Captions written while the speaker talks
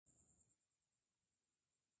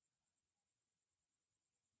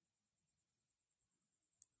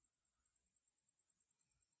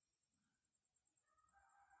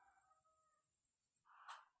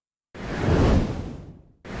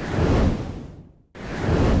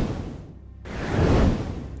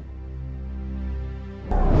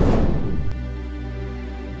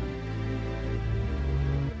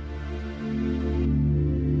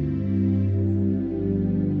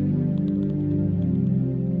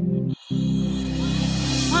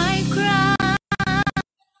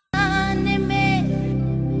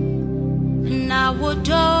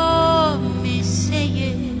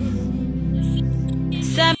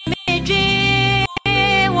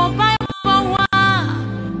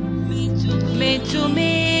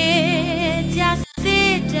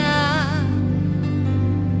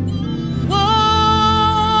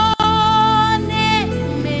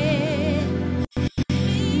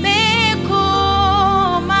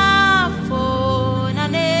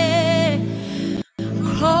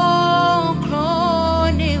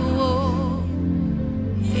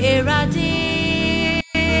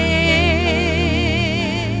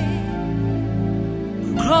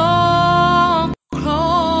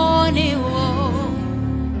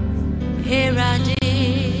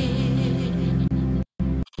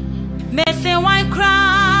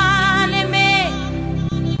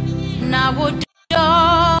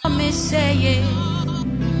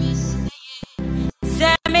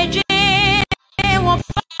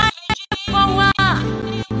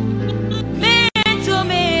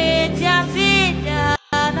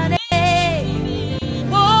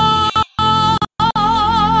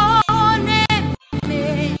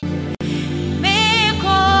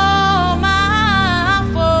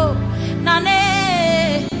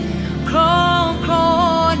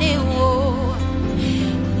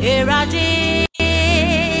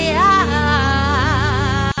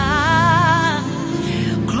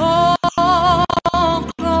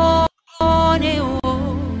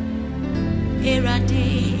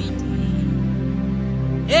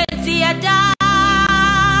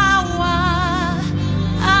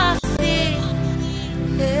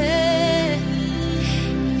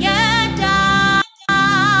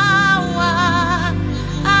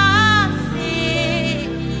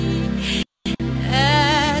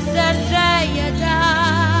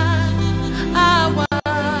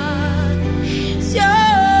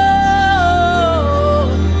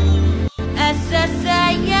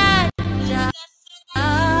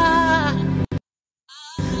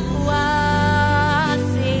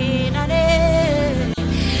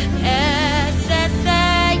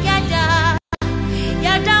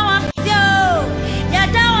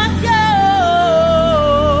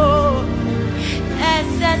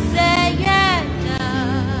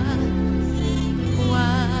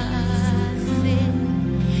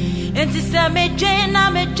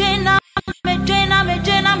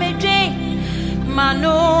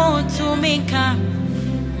Mano to minka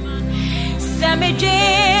Samaje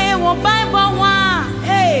wo Bible wa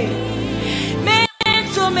hey me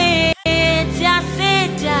to me tia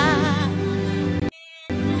seda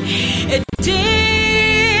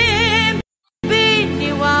edim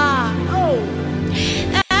biniwa oh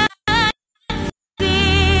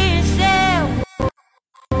se wo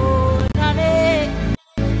nane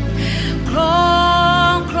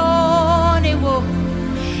kron ni wo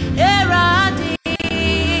eradi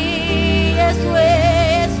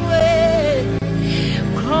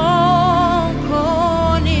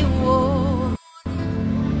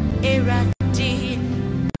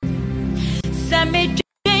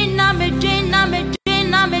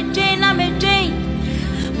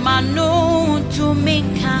Manu to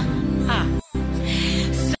minka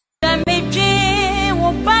Samaje wo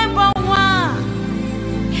Bible wa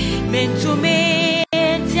men to me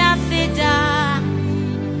tia seda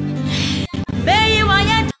me wa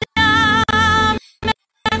yada me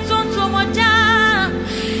tonto moja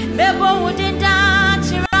me bo wudinda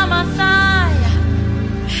chirama saya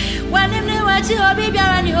when him ne wa chi obi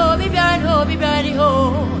biara ni ho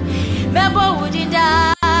me bo wudinda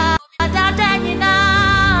da nyina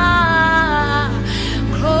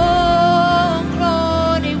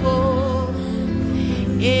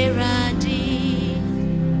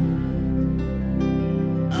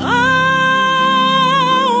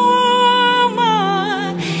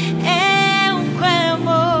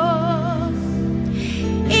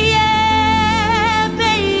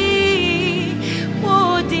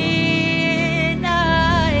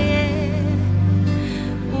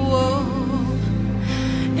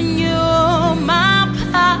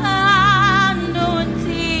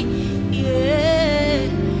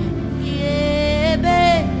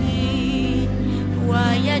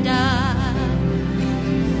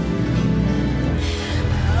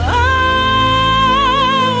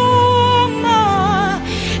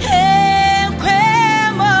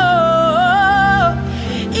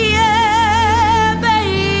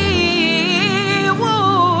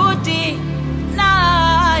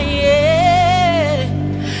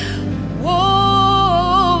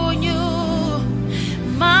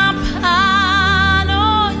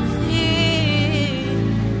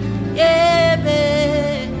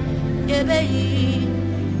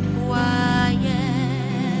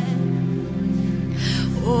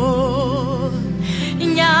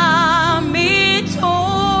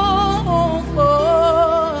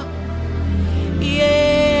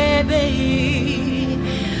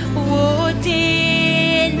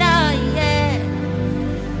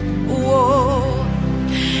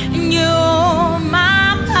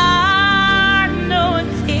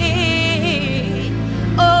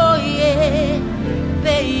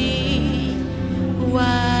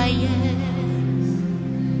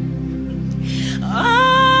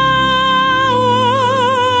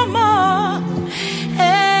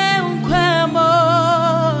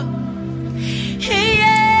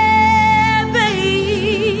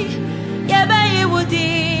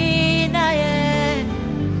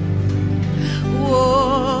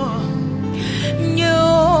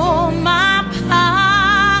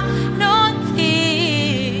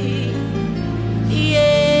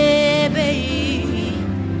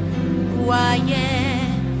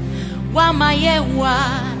Wama yewa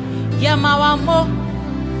yema wamo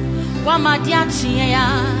wama diachia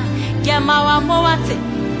yema wamo wate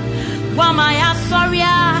wama ya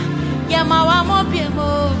soria yema wamo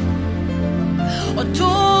biemo otufunya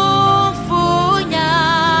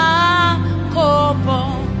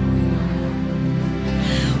kopo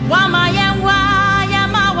wama yewa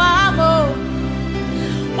yema wamo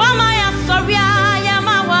wama ya soria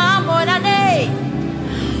yema wamo dade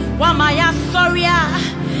wama ya soria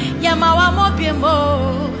yama wa mobiemo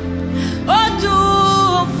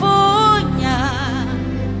otufunya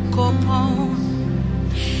kopo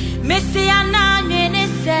mesiana nyene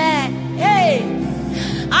se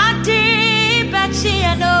ati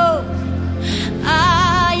bachiano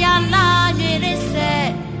ayana nyene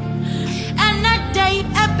se anadai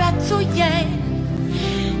ebetu ye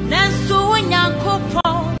nansu nyankopo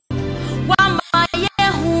wama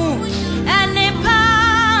yehu enipa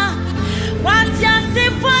watia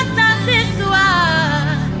sifota siswa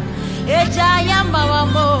ejaya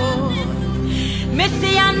mawamo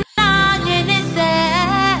mesiana nyene se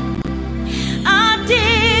ati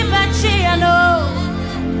bachiano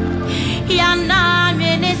yana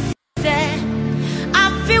nyene se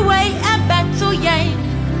afiwe ebetu ye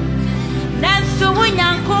nansu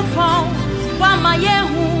nyankopo wama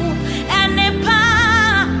yehu enipa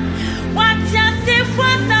watia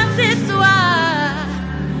sifota siswa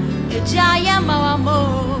ejaya mawamo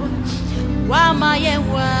wama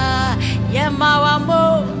yewa yema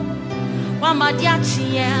wamo wama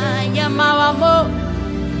diachia yema wamo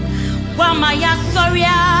wama ya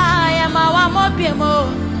soria yema wamo biemo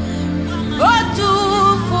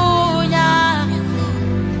otufunya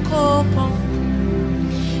kopo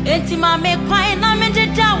enti mame kwai na me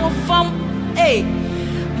deda wo fom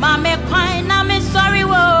mame kwai na me sorry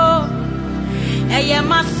wo eye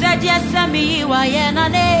ma said yes me wa ye na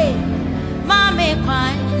ne mame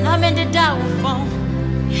kwai na me deda wo fom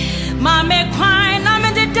mame kwai na me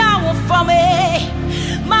deda wo fom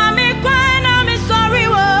mame kwai na me sorry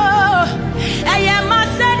wo eye ma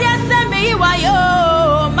said yes me wa yo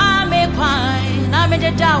mame kwai na me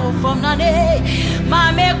deda wo fom na ne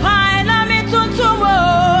mame kwai na me tuntum wo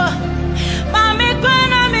mame kwai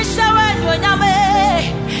na me shawa do nyame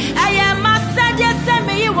eye ma said yes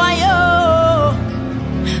me wa yo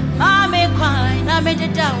mame kwai na me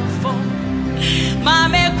deda wo fom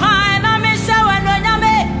mame kwai na me shawa do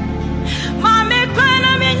nyame mame kwai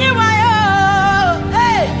na me nyiwa yo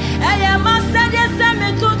eye ma said yes me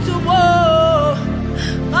tuntum wo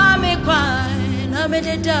mame kwai na me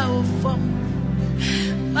deda wo fom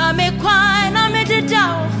mame kwai na me deda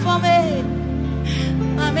wo fom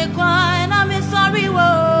mame kwai na me sorry wo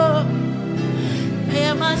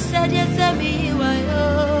eye ma said yes me wa yo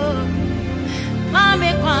mame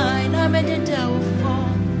kwai na me deda wo fom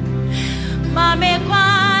mame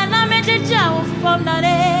kwai na me deda wo fom na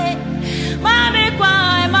re mame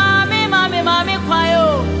kwai mame kwai yo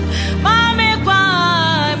mame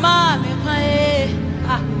kwai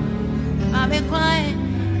mame kwai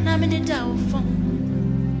na me deda wo fom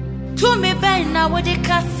to me ben na wo de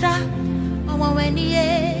kasa omo weni ye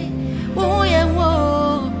wo ye wo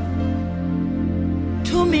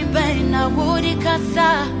to me ben na wo de kasa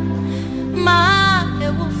ma e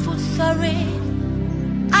wo fu sorry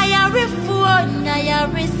ayarifu onya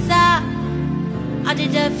yarisa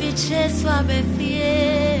adida fiche swabe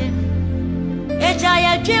fie eja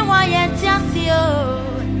ya dwinwa ye ntiasio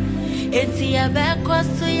enti ya be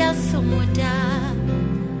koso ya sumuda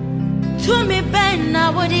to me ben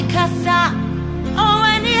na wo de kasa oh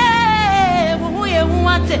eni wo ye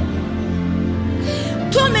wate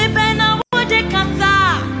to me ben na wo de kasa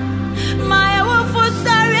ma e wo fu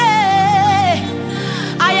sorry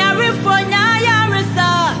ayarifu onya yarisa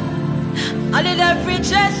adida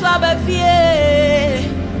fiche swabe fie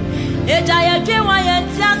eja ya dwinwa ye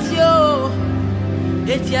ntiasio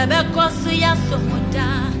enti ya be koso ya sumuda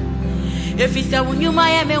efisa unyuma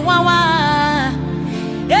ya mewawa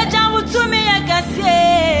eja utumi ya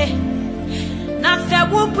gasie na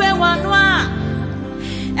sebupwe wanwa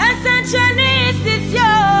esencheni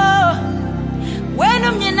sisyo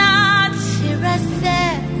wenum nyina chirese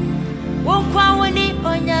wonkwa woni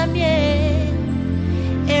onyamie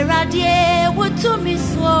eradie utumi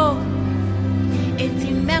so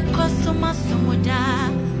enti mekoso masomoda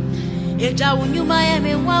eja unyuma ya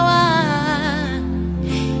mewawa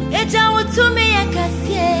eja utumi ya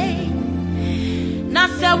gasie na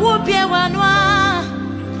sebupwe wanwa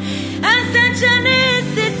esencheni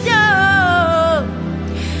sisyo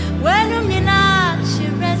wenum nyina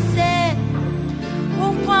chirese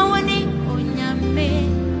wonkwa woni onyame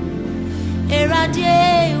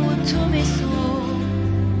eradie utumi so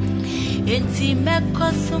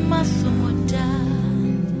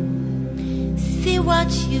See what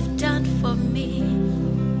you've done for me.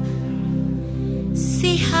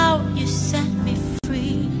 See how you set me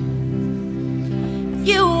free.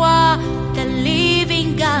 You are the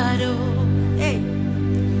living God. Oh, hey.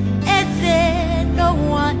 Is there no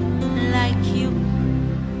one like you?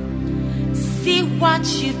 See what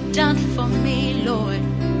you've done for me, Lord.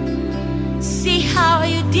 See how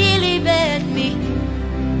you delivered me.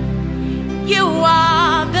 You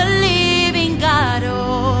are the living God.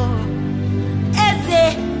 Oh, is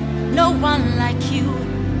there no one like you?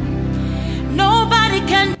 Nobody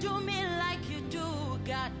can do me like you do,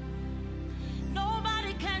 God.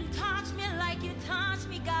 Nobody can touch me like you touch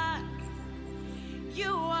me, God.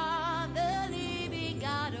 You are the living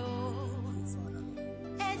God. Oh,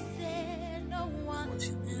 is there no one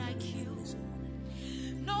like you?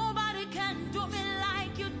 Nobody can do me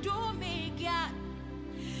like you do me, God.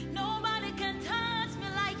 Nobody can touch me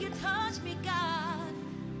like you touch me, God.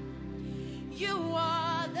 You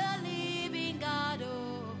are the living God.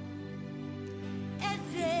 Oh, is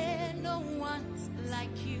there no one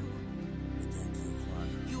like you?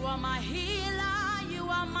 You are my healer, you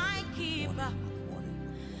are my keeper,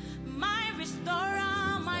 my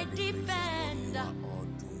restorer, my defender.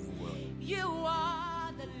 You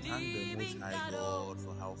are the living God. God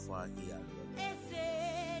for how far He has brought us. Is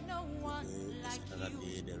there no one like Another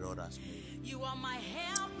you? day the Lord has made. You are my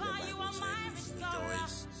helper, The you Bible are my says, restorer,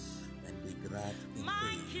 rejoice and be glad in my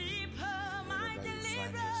praise. keeper, my Wherever you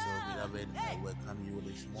find yourself, deliverer. beloved, I welcome you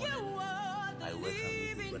this You morning. are the I welcome you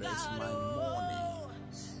to living bless God. my Oh, morning.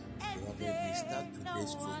 is Beloved, we there start no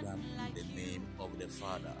today's one program in like the you? name of the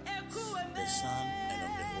Father, Ekueme, the Son, and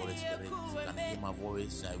of the Holy Spirit. If you can ekueme, hear my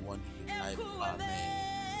voice, I want you to type ekueme, Amen.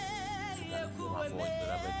 If you can hear my voice,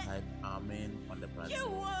 beloved, type Amen on the You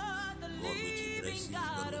platform. are the God with you, living blessings. God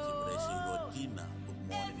God. with you, blessings. Oh, Rodina, good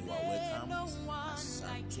morning. You are welcome. no one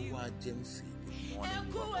like you. Asantua Jemfi, good morning.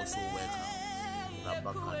 You are also welcome.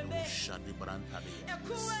 Rabakado Shadi Brantadia.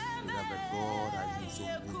 Beloved, God has been so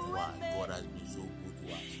good to us. God has been so good to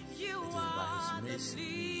us. It is by His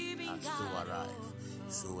mercy we are still alive.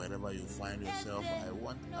 So wherever you find yourself, I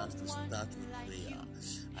want us to start with prayer.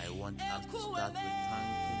 I want us to start with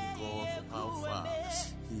thanking God for how far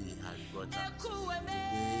He has brought us.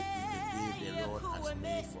 Today is the day the Lord has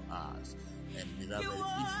made for us. And beloved, if you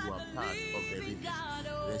are part of the living,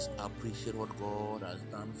 let's appreciate what God has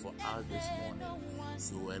done for us this morning.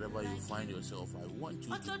 So wherever you find yourself, I want you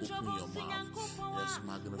to open your mouth. Let's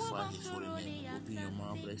magnify His holy name. Open your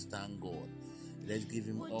mouth. Let's thank God. Let's give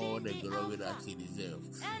Him all the glory that He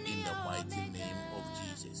deserves in the mighty name of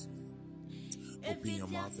Jesus. Open your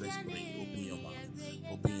mouth, let's pray. Open your mouth.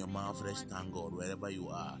 Open your mouth, let's thank God wherever you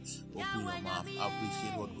are. Open your mouth.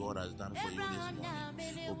 Appreciate what God has done for you this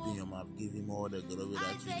morning. Open your mouth. Give Him all the glory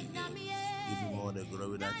that He deserves. Give Him all the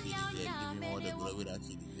glory that He deserves. Give Him all the glory that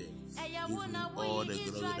He deserves. Give Him all the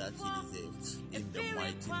glory that He deserves. In the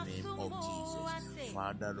mighty name of Jesus.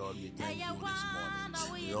 Father, Lord, we thank you this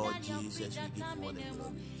morning. Lord Jesus, we give you all the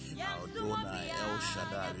glory. Adonai, El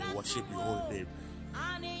Shaddai, we worship your holy name.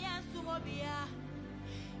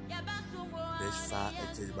 This far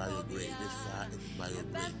it is by your grace. This far it is by your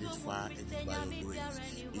grace. This far it is by your grace.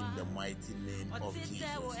 In the mighty name of Jesus.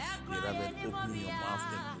 Beloved, open your mouth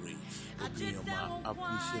and pray. Open your mouth.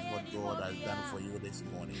 Appreciate what God has done for you this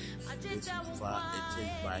morning. This far it is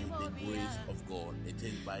by the grace of God. It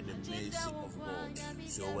is by the mercy of God.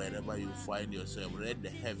 So wherever you find yourself, let the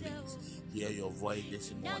heavens hear your voice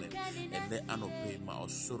this morning. And let Anopema or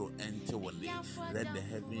Soro enter one day. Let the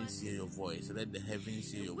heavens hear your voice. Let the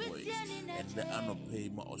heavens hear your voice. And let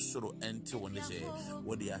Anopema or Soro enter when they say,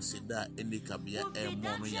 what they are said that in the Kabia and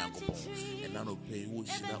Mono Yanko. And Anopay who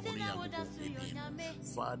should not only Yanko.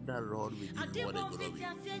 Father, Lord, we give you all the glory.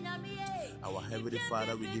 Our Heavenly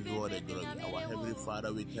Father, we give you all the glory. Our Heavenly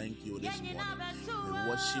Father, we thank you this morning. We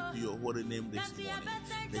worship your holy name this morning.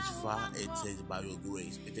 This far it is by your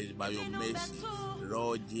grace. It is by your mercy.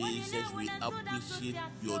 Lord Jesus, we appreciate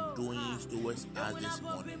your doings towards us this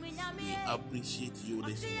morning. We appreciate you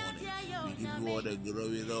this morning. We give you all the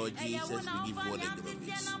glory, Lord Jesus. We give you all the glory.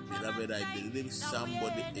 Beloved, I believe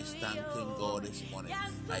somebody is thanking God this morning.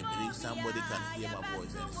 I believe somebody can hear my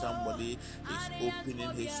voice and somebody is opening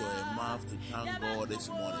his or her mouth to thank God this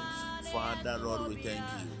morning. Father, Lord, we thank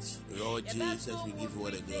you. Lord Jesus, we give you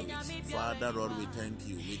all the glory. Father, Lord, we thank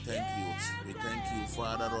you. We thank you. We thank you.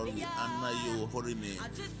 Father, Lord, we honor your holy name.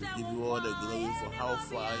 We give you all the glory for how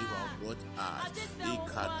far you have brought us.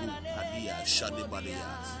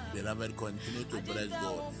 Beloved, continue to bless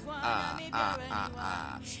God.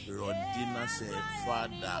 Rodina said,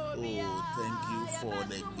 Father, Oh, thank you for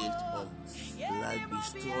the gift of life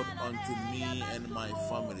bestowed unto me and my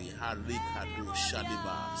family.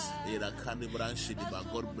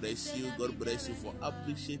 God bless you. God bless you for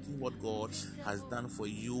appreciating what God has done for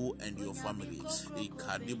you and your family.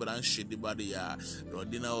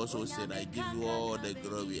 Rodina also said, I give you all the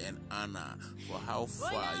glory and honor for how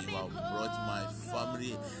far you have brought my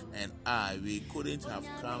family and I. We couldn't have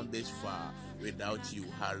come this far without you.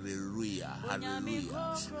 Hallelujah,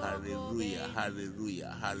 hallelujah, hallelujah,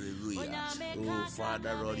 hallelujah, hallelujah. Oh,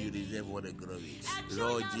 Father, Lord, you deserve all the glory.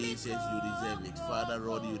 Lord Jesus, you deserve it. Father,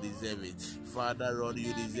 Lord, you deserve it. Father, Lord,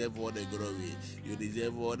 you deserve all the glory. You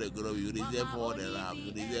deserve all the glory. You deserve all the love.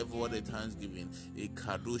 You deserve all the thanksgiving.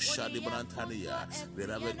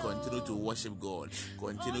 Beloved, continue to worship God.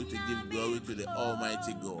 Continue to give glory to the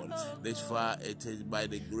Almighty God. This far, it is by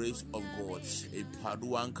the grace of God.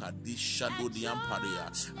 Paduanka, this shadow the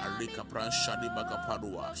Amparia, Arika Pran Shadi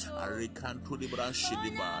Bakapadua, Arikantu the Bran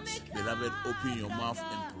Shidiba. Beloved, open your mouth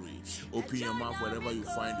and pray. Open your mouth wherever you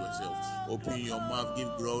find yourself. Open your mouth, give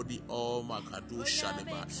glory, all Makadu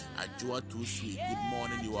Shadiba. Ajua too sweet. Good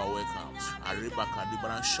morning, you are welcome. Aribaka the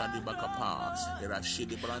Bran Shadi Bakapa,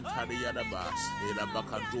 Erashidi Bran Tariadaba,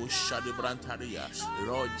 Erabakado Shadi Bran Taria.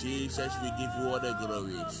 Lord Jesus, we give you all the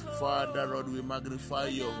glory. Father, Lord, we magnify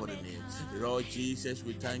your holy name. Lord Jesus,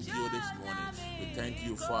 we thank you this morning. We thank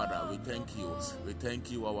you, Father. We thank you. We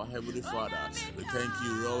thank you, our Heavenly Father. We thank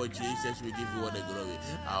you, Lord Jesus. We give you all the glory.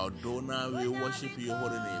 Our donor, we worship your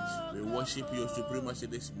holy name. We worship your supremacy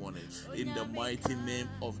this morning. In the mighty name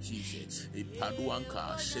of Jesus.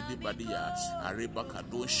 Ipaduanka, Shedibadia,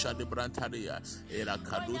 Aribakado, Shadibrantadia,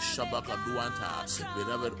 Erakado, Shabakaduanta.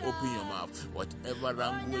 Beloved, open your mouth. Whatever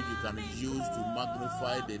language you can use to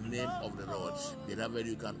magnify the name of the Lord. Beloved,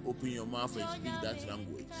 you can open your mouth and speak that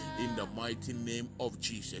language. In the mighty name of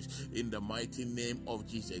Jesus. In the mighty name of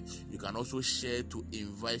Jesus. You can also share to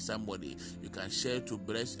invite somebody. You can share to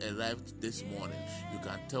bless a life this morning. You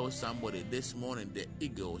can tell somebody this morning, the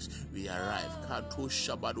Eagles, we arrive. Kato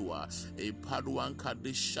Shabadua, a Paduan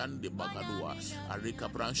Kadishan de Bakadua,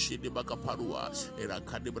 Arika Branche de Bakapadua,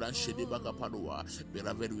 Erakadi Branche de Bakapadua.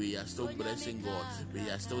 Beloved, we are still blessing God. We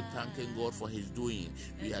are still thanking God for His doing.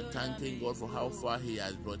 We are thanking God for how far He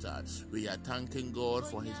has brought us. We are thanking God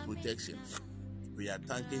for His protection. We are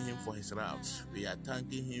thanking Him for His love. We are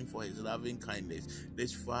thanking Him for His loving kindness.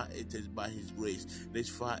 This far it is by His grace. This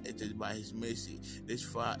far it is by His mercy. This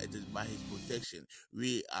far it is by His protection.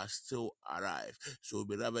 We are still alive. So,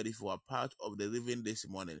 beloved, if you are part of the living this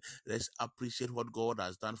morning, let's appreciate what God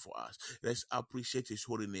has done for us. Let's appreciate His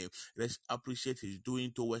holy name. Let's appreciate His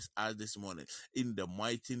doing towards us this morning. In the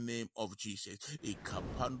mighty name of Jesus.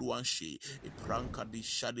 Ikapanduanshi, Iprankadi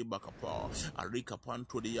Shadi Bakapa,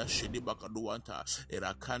 Arikapantodia Shedi Bakaduanta.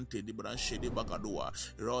 Erakante di branche di bakadua.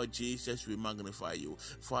 Lord Jesus, we magnify you.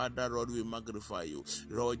 Father, Lord, we magnify you.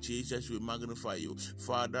 Lord Jesus, we magnify you.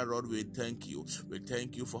 Father, Lord, we thank you. We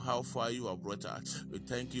thank you for how far you have brought us. We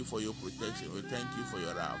thank you for your protection. We thank you for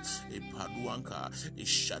your love. Paduanka,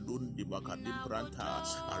 Shadun di bakadi branta,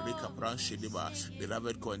 Arika branche di ba.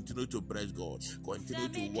 Beloved, continue to praise God. Continue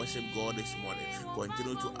to worship God this morning.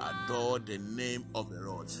 Continue to adore the name of the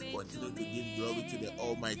Lord. Continue to give glory to the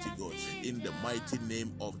Almighty God. In the mighty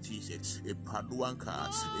name of Jesus. A Paduanka,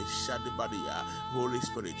 a Shadibadia. Holy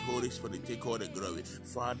Spirit, take all the glory.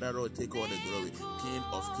 Father, Lord, take all the glory. King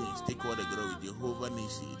of Kings, take all the glory. Jehovah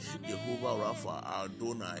Nisi, Jehovah Rapha,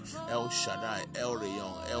 Adonai, El Shaddai, El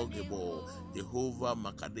Rayon, El Gebo, Jehovah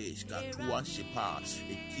Makadesh, Katua Shepa,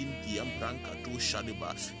 a King Tiampranka, Tu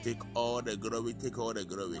Shadiba. Take all the glory, take all the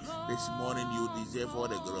glory. This morning you deserve all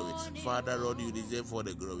the glory. Father, Lord, you deserve all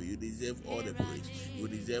the glory. You deserve all the praise. You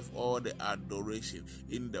deserve all the adoration.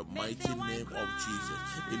 In the mighty name of Jesus.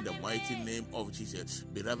 In the mighty name of Jesus.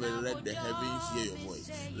 Beloved, let the heavens hear your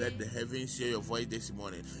voice. Let the heavens hear your voice this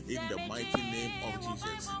morning. In the mighty name of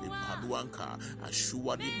Jesus. Paduanka,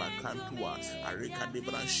 Ashuwadi Bakantua, Arika de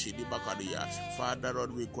Branchidi Bakadia. Father,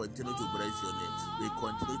 Lord, we continue to bless your name. We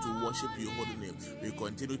continue to worship your holy name. We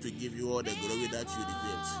continue to give you all the glory that you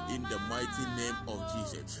deserve. In the mighty name of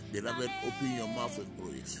Jesus. Beloved, open your mouth and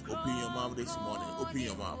pray. Open your mouth this morning. Open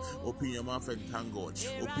your mouth. Open your mouth and thank God.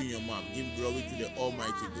 Open your mouth. Give glory to the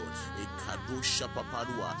Almighty God. A Kado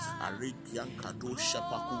Shapapadua. A Rikian Kado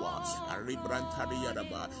Shapakua. A Ribrantari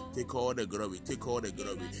Yadaba. Take all the glory. Take all the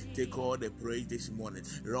glory. Take all the praise this morning.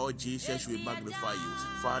 Lord Jesus, we magnify you.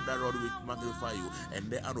 Father, Lord, we magnify you. And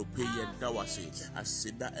they are pay and Dawasi.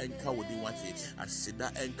 Asida Enka Wadiwati.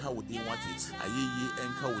 Asida Enka Wadiwati. Ayi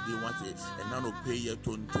Enka Wadiwati. And now pay your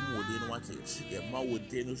Tontum Wadinwati. Your Ma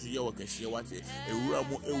Wadinu Yawakashi Wati. A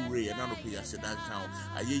Ramu Eure and Anope aseda count,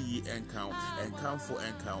 ayeyi and count for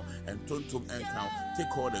and count, and tontum and count.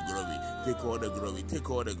 Take all the glory, take all the glory, take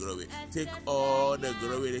all the glory, take all the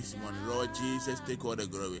glory this morning. Lord Jesus, take all the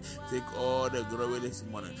glory, take all the glory this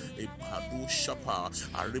morning. A padu shapa,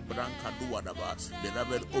 a ribran kadu wadaba.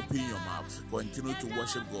 Beloved, open your mouth, continue to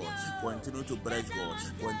worship God, continue to bless God,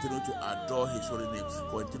 continue to adore His holy name,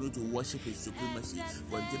 continue to worship His supremacy,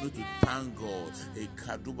 continue to thank God. A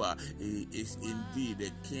kaduba, He is indeed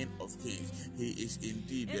the King of Kings, He is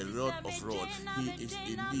indeed the Lord of Lords, He is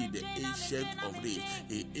indeed the Ancient of Days,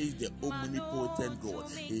 He is the omnipotent God,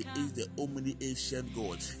 He is the omni-ancient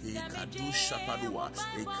God. He kadu shapadua,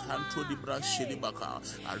 He kanto libra shedibaka,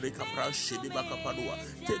 areka pra shedibaka padua.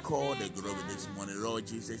 Take all the glory this morning, Lord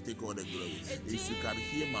Jesus. Take all the glory. If you can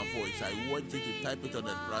hear my voice, I want you to type it on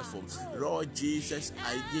the platform. Lord Jesus,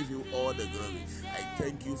 I give you all the glory. I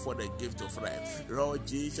thank you for the gift of life. Lord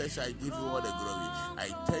Jesus, I give you all the glory. I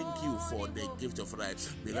thank you for the gift of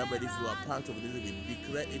life. Beloved, if you are part of this,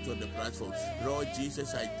 declare it on the platform. Lord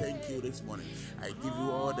Jesus, I thank you this morning. I give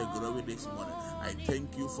you all the glory this morning. I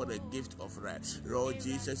thank you for the gift of life. Lord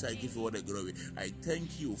Jesus, I give you all the glory. I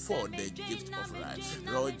thank you for the gift of life.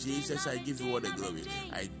 Lord Jesus, I give you all the glory.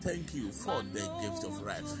 I thank you for the gift of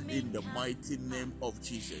life. In the mighty name of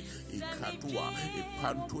Jesus. Ikatua,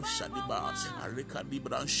 Ipanto Shadiba, Arika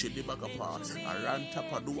Dibran Shediba Kapa, Aranta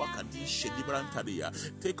Padua Kadi Shedibran Tadia.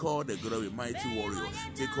 Take all the glory, mighty warrior.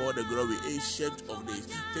 Take all the glory, ancient of days.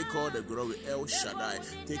 Take all the glory, El Shaddai.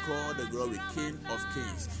 Take all the glory, King of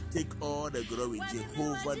Kings. Take all the glory,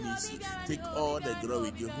 Jehovah Nisi. Take all the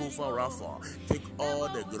glory, Jehovah Rapha. Take all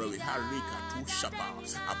the glory, Harika Tu Shapa,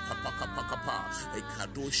 Apapakapakapa,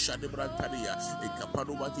 Ekado Shadibrantaria,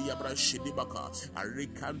 Ekapadubati Yabra Shedibaka,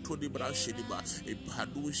 Arikanto di Bra Shediba,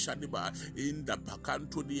 Epadu Shadiba, in the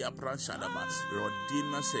Pakanto di Abra Shadaba.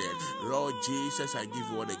 Rodina said, Lord Jesus, I give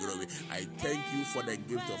you all the glory. I thank you for the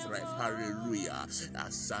gift of life. Hallelujah.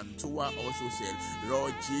 As Santua also said,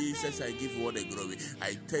 Lord Jesus, I give you all the glory.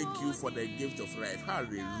 I thank you for the gift of life.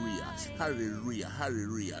 Hallelujah. Hallelujah.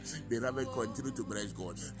 Hallelujah. Beloved, continue to bless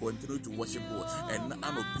God. Continue to worship God. And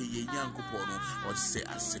anope yankupono or say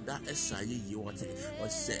asida esaye yiwate or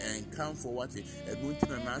say and come for what and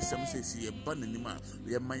winter na some say a bananima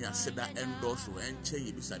we maya asida endorse and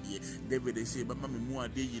che bisadi. David say mama me mu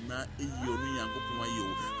ade yina eyonu yankupon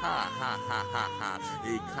ayo ha ha ha ha ha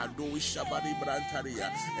e kado shabari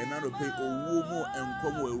brantaria and anope owo mo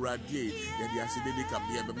enkomo ewrade yedi aside de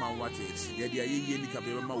kabia be ma wate yedi aye ni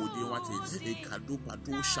kabia ma wodi wate e kado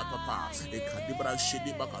pato shapapa e kadibra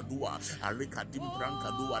shede bakadua arikadim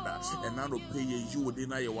brankaduada and anope you de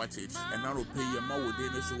na ye wate and anope ye ma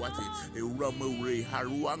wodi ne so wate e wura ma wure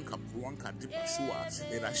haruanka pruanka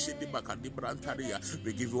dipasua e ra shede bakadibra antaria.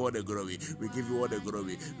 We give you all the glory. We give you all the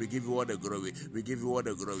glory. We give you all the glory. We give you all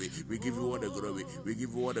the glory. We give you all the glory. We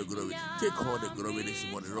give you all the glory. Take all the glory this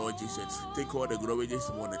morning, Lord Jesus. Take all the glory this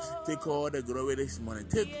morning. Take all the glory this morning.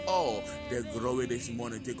 Take all the glory this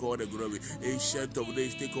morning. Take all the glory. Ancient of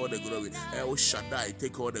days, take all the glory. El Shaddai,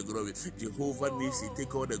 take all the glory. Jehovah Nisi,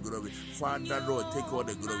 take all the glory. Father Lord, take all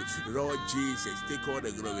the glory. Lord Jesus, take all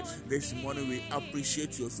the glory. This morning we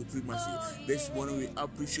appreciate your supremacy. This morning we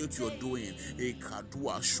appreciate your doing. E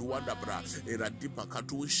kadua shuadabra, e radipa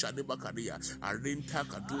katu shadibakaria, arinta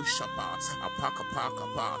katu shapa, apaka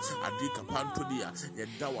pa, adika pantudia,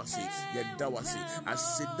 yedawasi,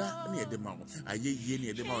 asida ni edema, aye ye ni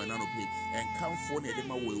edema enano pe, and come for ni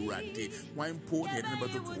edema we rade, wine po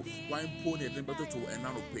ni edema to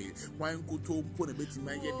enano pe, wine kuto po ni beti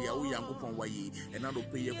ma ye dia we yankopon waye, enano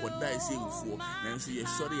pe ye koda ese ufo, nanso ye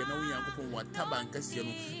sorry ye na we yankopon wataba nkase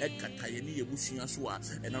no ekata ye ni ye busua so a,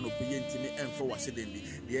 enano pe ye ntimi enfo wasedendi,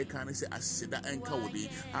 ye kan se asida enka wodi,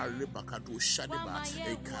 arrebakado shadeba,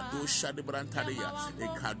 e kado shadebrantaria, e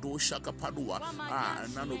kado shakapadua,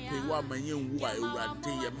 enano pe wa manye nwa ewrade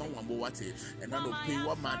ye ma wambo wate, enano pe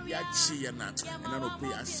wa ma dia chi ye na, enano pe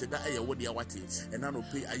asida eye wodi awate, enano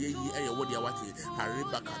pe ayeyi eye wodi awate,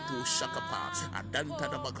 arrebakado shakapa, adanta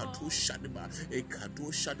da bakado shadeba, e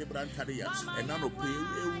kado shadebrantaria, enano pe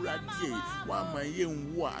ewrade wa manye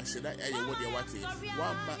nwa asida eye wodi awate,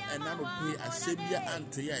 wa ma enano pe asebia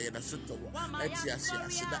anto ya ye da soto eti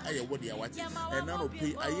asida eye wodi awate, enano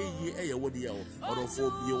pe ayeyi eye wodi ya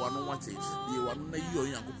orofo bi wano wate, bi wano na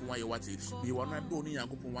yi Yankopon wa ye wate, bi wano do ni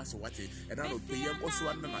Yankopon wa se wate, enano pe ye koso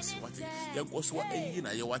wa na se wate, ye koso wa eyi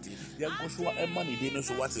na ye wate, ye koso wa ema ni de no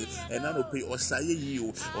so wate, enano pe osaye yi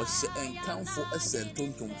o se enkanfo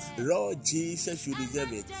esentontom. Lord Jesus, you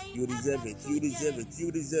deserve it, you deserve it, you deserve it,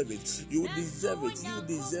 you deserve it, you deserve it, you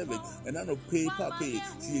deserve it. Enano pe pape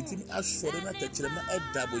si etimi asore na tachere na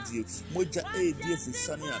edaboji moja e die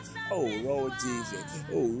fisania. Oh Lord Jesus,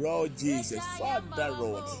 Oh, Lord Jesus, Father,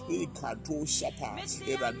 Lord, Ekato Shapa,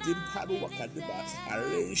 Eradim Padu Wakadiba,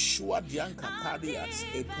 Areshua Dianka Padia,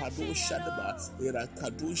 Ekado Shadaba,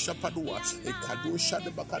 Erakado Shapadua, Ekado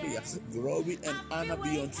Shadabakaria. Glory and honor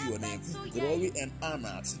be unto your name. Glory and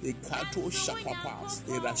honor. Ekato Shapapa,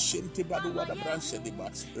 Erashente Baduada Branchediba,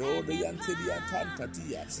 Rodeantedia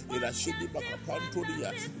Tantatia, Erashediba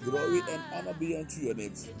Kapantodia. Glory and honor be unto your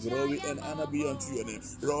name. Glory and honor be unto your name.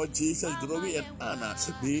 Lord Jesus, glory and honor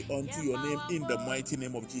be unto your name in the mighty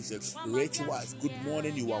name of Jesus. Rich wife, good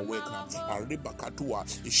morning, you are welcome. Aribakatua,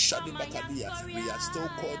 Ishadibakadia. We are still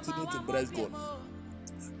continuing to bless God.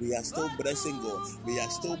 We are still blessing God. We are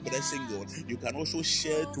still blessing God. You can also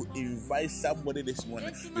share to invite somebody this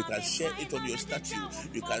morning. You can share it on your statue.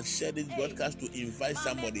 You can share this broadcast to invite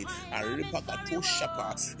somebody. Aripakato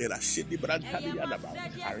Shapa, Erashidi Brantadi Yadaba,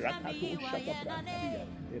 Arakato Shapa Brantadi,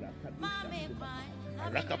 Erakadu Shapa,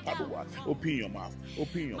 Arakapadua. Open your mouth.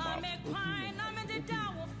 Open your mouth. Open your mouth. Open your mouth.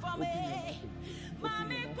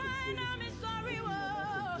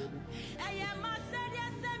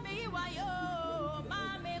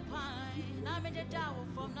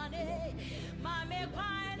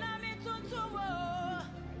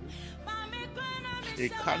 A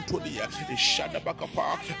cantodia, a shadabakapa,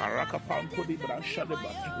 a rakapampodi, branchadaba,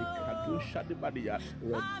 a cadu shadabadia,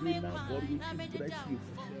 Regina, God, we bless you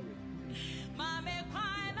for sharing.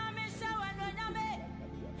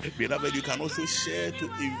 Beloved, you can also share to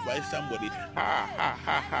invite somebody. Ha ha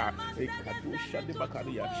ha ha. A kadu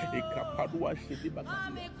shadibakaria, a kapadua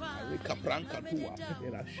shadibakaria, a kaprankatua,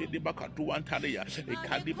 a shadibakatua antaria, a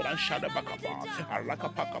kadibran shadabakapa, a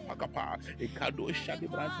rakapakapakapa, a kadu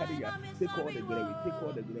shadibrantaria. Take all the glory, take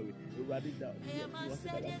all the glory. You write it down.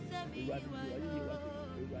 You write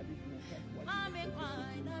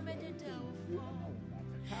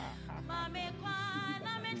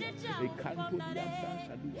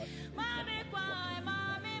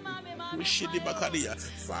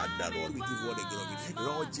Father, Lord, we give you all the glory.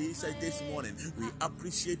 Lord Jesus, this morning we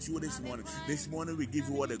appreciate you this morning. This morning we give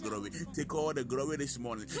you all the glory. Take all the glory this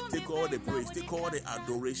morning. Take all the praise. Take all the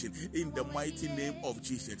adoration in the mighty name of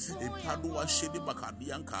Jesus.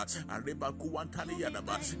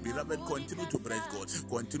 Beloved, continue to praise God.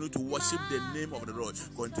 Continue to worship the name of the Lord.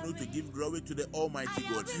 Continue to give glory to the Almighty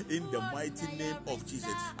God in the mighty name of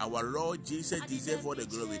Jesus. Our Lord Jesus deserves all the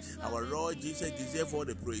glory. Our Lord Jesus deserves all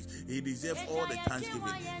the praise. He deserves all the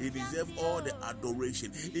thanksgiving. He deserves all the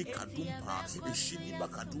adoration. Ikadumpa,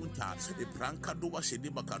 Ishidibakadunta, Iprankadua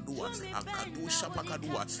Shedibakadua, Akadu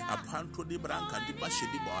Shapakadua, Apanto de Branca de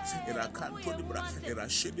Bashediba, Erakanto de Bra,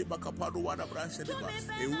 Erashedibakapadua, the Brashediba,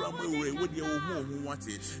 Eramwe would you want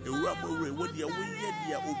it, Eramwe would you win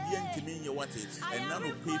Obian Kimini and none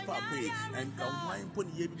of paper pay, and wine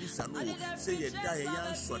pony Yebisano, say a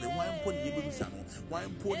diane, so the wine pony Yebisano,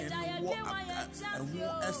 wine pony and war and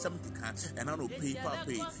war as something, and I know paper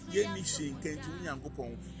pay. Yenny Shin came to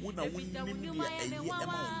Yankopon, would not win India a year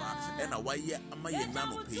amount, and a wire am I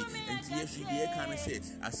nano pay, and yes, you can say,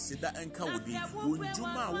 as Sida and Kawdi,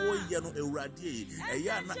 Unjuma war yano eradi, a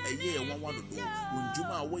yana a year one to do,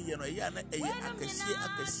 Unjuma war yano a yana a year I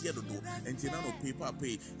can see to do, and Tinano paper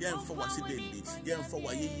pay, yan for what it did, yan for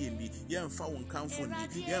what ye yan found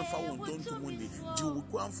Camfundi, yan found Tonto Mundi, you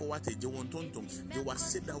will for what it, you want Tonto, you was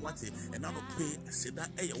said that what it, and I don't pay, said that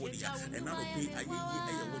a wodia, and I don't pay a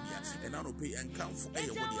wodia, and I don't pay and come for a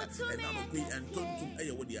wodia, and I don't pay and Tonto a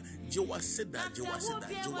wodia. Joa said that, Joa said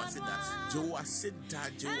that, Joa said that, Joa said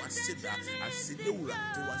that, Joa said that, I said Ura,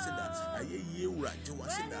 Joa said that, I ye Ura, Joa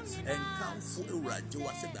said that, and come for Ura,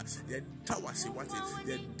 Joa said that, the Tawasi what it,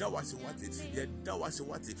 the Dawasi what it, the Dawasi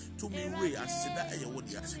what it, to me way, I said that a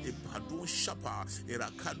wodia, a Pado Shapa,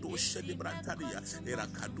 Erakado Shedi Brantaria,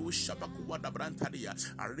 Erakado Shabakuada Brantaria,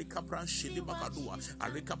 Arika Pran Shedi Bakadua,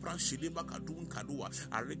 Arika Pran Shedi Bakadun Kadua,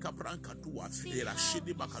 Arika Pran Kadua, Era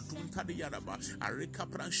Shedi Bakadun Tadiaraba, Arika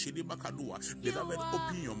Pran Shedi Bakadua. Beloved,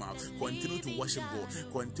 open your mouth, continue to worship God,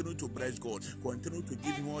 continue to bless God, continue to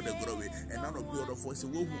give him all the glory, and I know God of us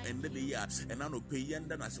who ended the year, and I know pay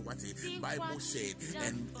Yandan as what the Bible said,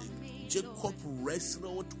 and Jacob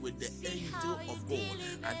wrestled with the angel of God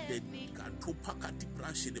at the Katopakati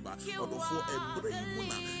Prashideba, or for a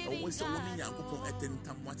brain, or was only Yankopon at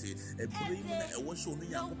Tentamwati, a brain, a was only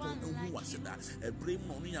Yankopon who was that, a brain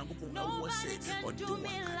only Yankopon was said, or do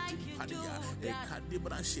Padia, a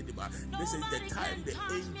Kadibra Shideba. This is the time the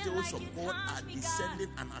angels of God are descending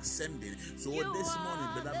and ascending. So this morning,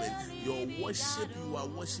 beloved, your worship, you are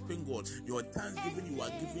worshiping God, your thanksgiving, you are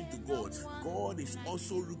giving to God. God is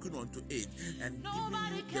also looking unto to it and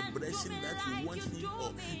giving you the blessing that you want him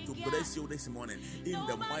to bless you this morning in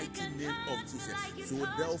the mighty name of Jesus. So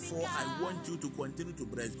therefore, I want you to continue to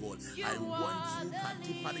bless God. I want you,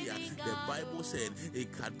 Katiparia. The Bible said,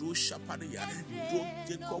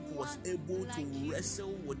 Jacob was able to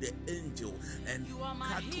wrestle with the angel and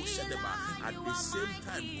at the same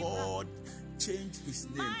time, God change his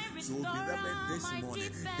name. So beloved,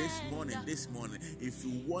 this morning, if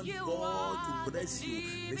you want God to bless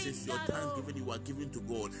you, this is your thanksgiving you are giving to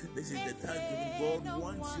God. This is the thanksgiving God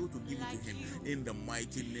wants you to give it to him in the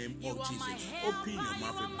mighty name of Jesus. Open your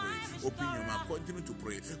mouth and pray. Open your mouth. Continue to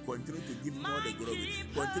pray. Continue to give more the glory.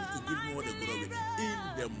 Continue to give more the glory in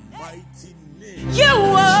the mighty name. You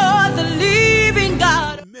are the living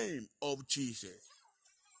God. Name of Jesus.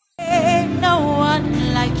 No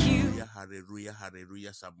one like you. Hallelujah,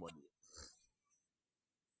 hallelujah, somebody.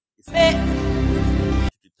 If you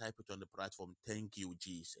to type it on the platform, thank you,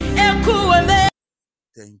 Jesus.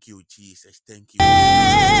 Thank you, Jesus. Thank you.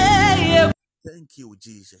 Thank you,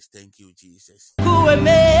 Jesus. Thank you, Jesus.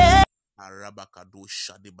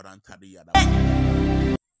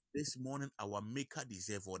 This morning, our Maker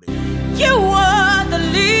deserves all the glory. You are the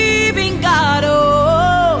living God.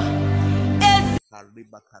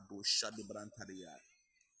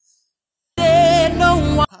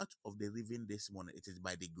 Part of the living this morning, it is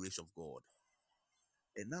by the grace of God.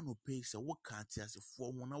 And now no pay so what can't as if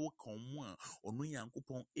for one hour come one or no young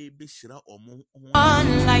coupon a bishira or more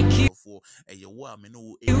like you for a yawa me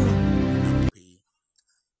no pay.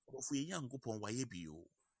 For a young coupon why you.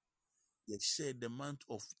 They said the month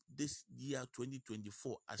of this year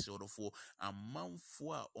 2024 as sort of for a month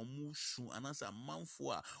for or more soon and as a month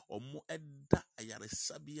for or more edda ayare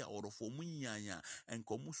sabia or for munyanya and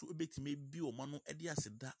komusu ebet may be or mano edia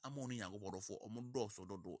seda ammonia or for or more dos or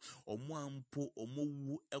dodo or mwampo or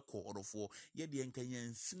mo echo or for yet the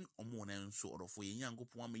enkanyan sin or more and so or for a young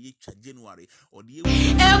puma ye January or the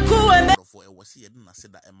for a was here and I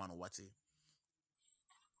said that a man what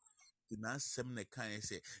na asem ne kan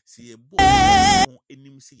se se ye bo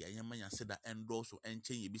enim se yayama ya se da endorso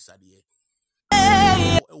enchen ye bisade ye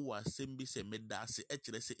e wo asem bi se meda se e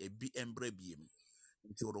kire se ebi embra biem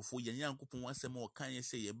nti orofo yanyankopon asem o kan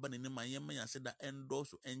se ye ba ne ma yema ya se da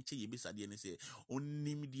endorso enchen ye bisade ne se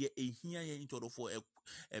onim de ehia ye nti orofo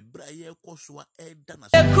ebra ye kosoa eda na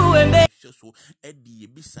so e de ye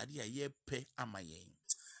bisade ya ye pe amayen.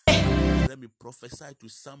 Let me prophesy to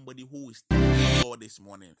somebody who is God this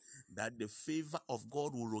morning that the favor of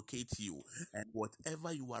God will locate you, and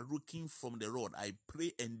whatever you are looking from the Lord, I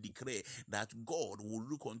pray and declare that God will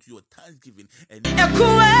look unto your thanksgiving and in the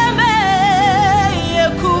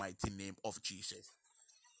mighty name of Jesus.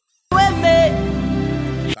 You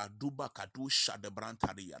are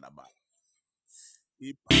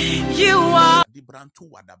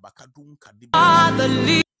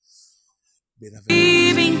the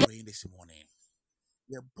living praying this morning.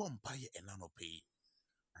 The bumpire and anope.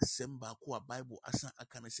 Asemba kwa Bible asa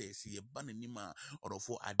akane say si ye ba nanima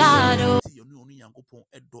orofo ade you no Yankopon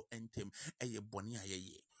edo entem eye bone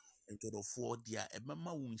ayeye entodofo dia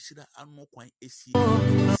emema wo nhira ano kwan esi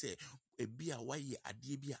se ebi a waye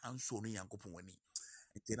ade bi anso no Yankopon ani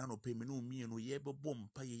entena no pe me no mienu ye bebo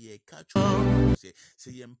mpa ye ka twa se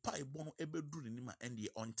ye mpa ebo no ebedu nima ende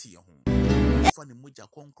onte ye ho fa ne moja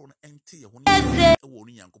konkro no ente ye ho ne wo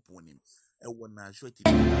no Yankopon ani e wo na joti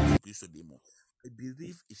Kristo demo. I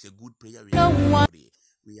believe it's a good prayer.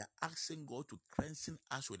 We are asking God to cleanse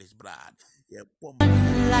us with his blood. Yeah,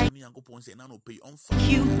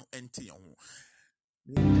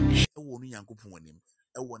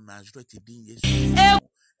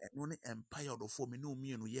 empire of for me no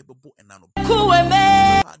me no yebebo and nano.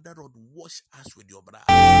 Father Lord, wash us with your blood.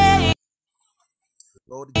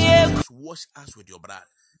 Lord Jesus, wash us with your blood.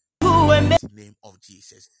 In the name of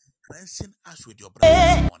Jesus, cleansing us with your blood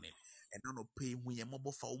this morning. And no pay when your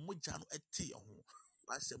mobile for Mujano at tea.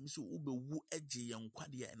 Asem so ube wu eje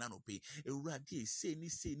yankwadia and no pay. Eradi say ni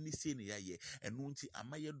yaye. And nunti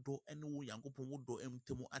amaye do and wo Yankopon do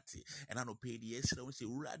emtemo ati. And I no pay the esra say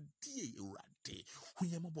radi. When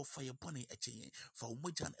your mobile fire bunny a chain for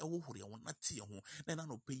Mujan ewo hori won ati ho. Then I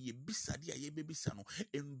no pay ye bisadia ye baby sano.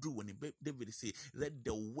 And do when David say, let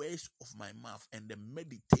the words of my mouth and the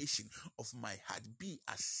meditation of my heart be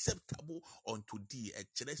acceptable unto thee. A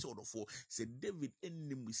church order for say David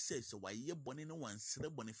enemy says why ye bonny no one celebrity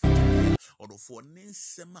or for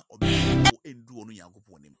Ninsema or endure no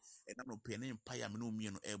Yankopon him. And I'm not paying empire no me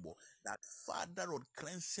no able that Father Lord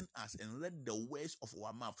cleansing us and let the words of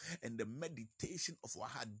our mouth and the meditation of our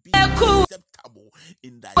heart be acceptable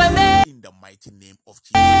in the mighty name of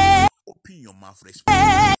Jesus. Open your mouth,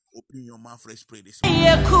 respect. Open your mouth, let's pray this morning.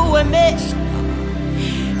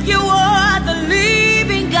 You are the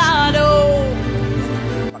living God, oh.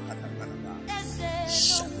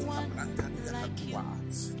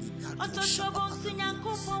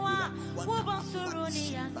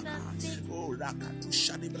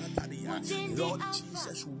 Lord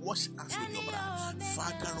Jesus, wash us with your blood.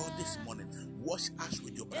 Father, Lord, this morning, wash us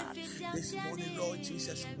with your blood. This morning, Lord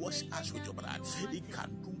Jesus, wash us with your blood.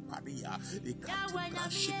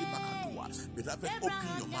 Beloved,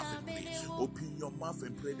 open your mouth and pray. Open your mouth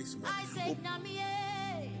and pray this morning.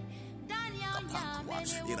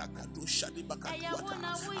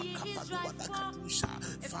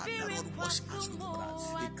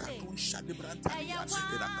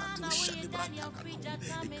 Father, Lord,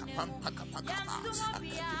 wash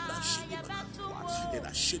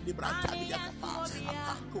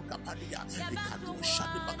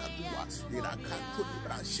us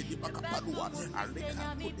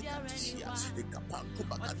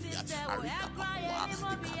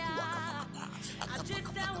with your blood.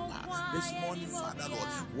 This morning, Father Lord,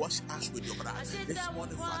 wash us with your blood. This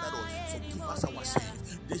morning, Father Lord, forgive us our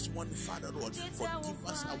sins. This morning, Father Lord, forgive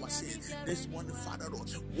us our sins. This morning, Father Lord,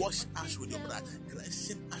 wash us with your blood.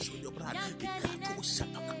 Cleanse us with your blood.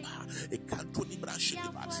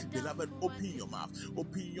 Beloved, open your mouth.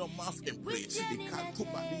 Open your mouth and pray. Beloved, open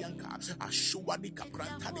your mouth.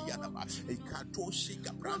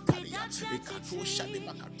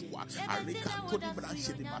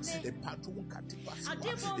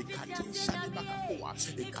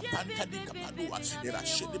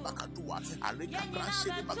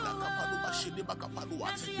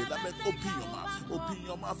 Open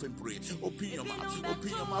your mouth and pray. Open your mouth. Open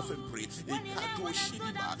your mouth and pray.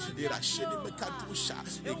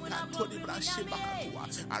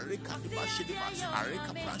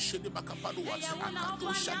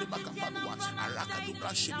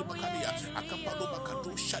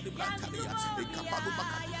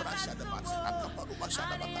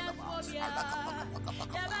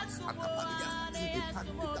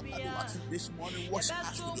 This morning, wash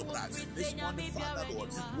us with your blood. This morning, Father Lord,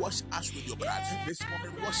 wash us with your blood. This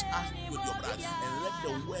morning, wash us with your blood, and let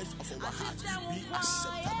the words of our heart be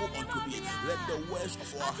acceptable unto thee. Let the words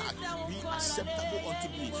of our heart be acceptable unto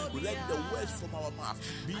thee. Let the words from our mouth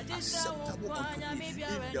be acceptable unto thee.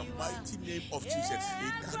 In the mighty name of Jesus.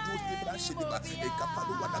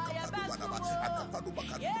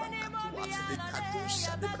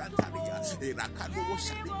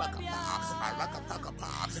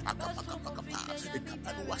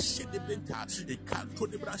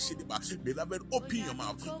 Beloved, open your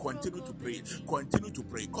mouth. Continue to pray. Continue to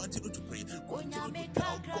pray. Continue to pray. Continue to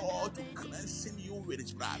tell God to cleanse you with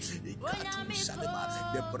his blood. The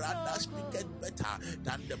blood that speaketh better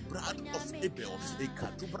than the blood of Abel.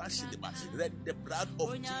 Let the blood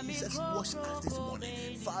of Jesus wash us this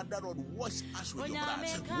morning. Father, Lord, wash us with your blood.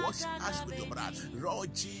 Wash us with your blood.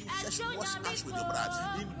 Lord Jesus, wash us with your blood.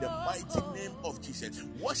 In the mighty name of Jesus,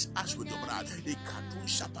 wash us with your blood.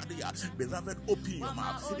 Beloved, open your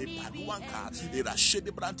mouth.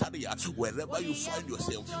 Wherever you find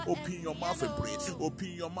yourself, open your mouth and pray. Open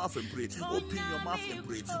your mouth and pray. Open your mouth and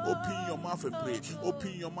pray. Open your mouth and pray.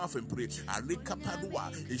 Open your mouth and pray. Arika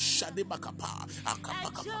Padua, Ishade Bakapa,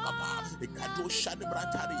 Akapakapa, Ekado Shade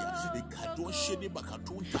Brataria, Ekado Shade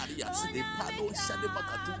Bakatun Taria, Epado Shade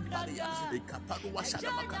Bakatun Taria, Ekapadua Shade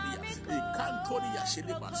Bakaria, Ekantoria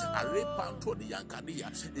Shedeba, Arepantoria Kadia,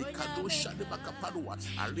 Ekado Shade Bakapadua,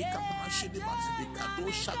 Arika Pashedeba, Ekado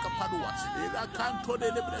Shakapadua, Era Canto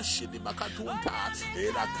de Brashidi Bakatunta,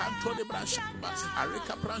 Era Canto de Brashaba,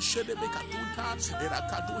 Arika Prashede Bekatunta, Era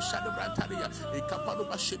Kado Shade Brataria, Ekapado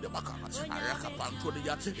Bashede Baka, Araka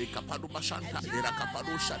Pantoria, Ekapado Bashanta, Era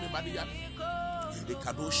Capado Shade Badia. A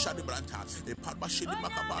Kado Shadi Branta, a Padma Shidi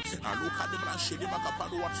Bakaba, a Luka de Brashidi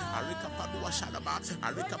Bakapadua, a Rika Padua Shadaba,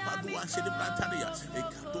 a Rika Padua Shidi Brantania, a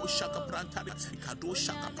Kado Shaka Brantania, a Kado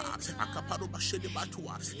Shakapa, a Kapado Bashidi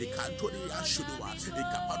Batua, a Cantonia Shudua, a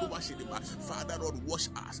Kapadua Shidiba. Father, Lord, wash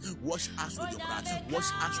us with your blood,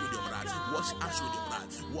 wash us with your blood, wash us with your blood,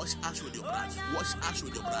 wash us with your blood, wash us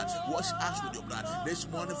with your blood, wash us with your blood. This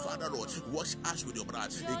morning, Father, Lord, wash us with your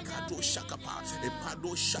blood. A Kado Shakapa, a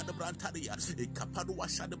Pado Shadabrantania, a Kapadua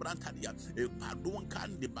Shadabrantadia, a Paduan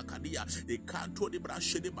Kandi Bakadia, a Kanto de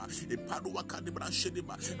Brashediba, a Padua Kandi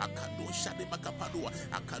Brashediba, a Kado Shadebakapadua,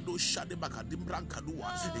 a Kado Shadebakadimbrankadua,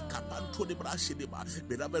 a Kapanto de Brashediba.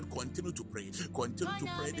 Beloved, continue to pray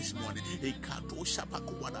this morning. A Kato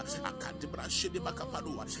Shapakuada, a Kadibra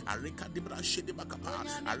Shedebakapadua, a Reka Dibra Shedebakapa,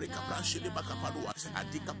 a Reka Brashedebakapadua, a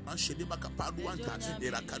Dika Brashedebakapaduanta,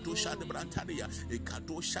 a Rakato Shadebrantadia, a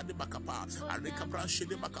Kado Shadebakapa, a Reka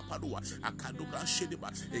Brashedebakapadua, a Kado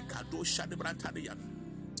Shediba, Ekado Shadibrantadia.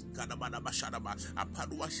 Kadabada Bashadaba,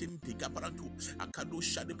 Apadua Shintika Parantu, Akadu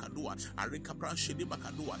Shadi Kadua, Arika Pran Shediba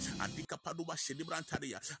Kadua, Adika Padua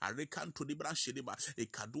Shedibrantaria, Arikantu di Bran Shediba,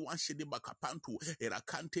 Ekadua Shediba Kapantu,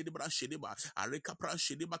 Erakante di Bran Shediba, Arika Pran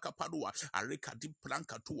Shediba Kapadua, Arika di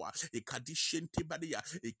Plankatua, Ekadi Shente Badia,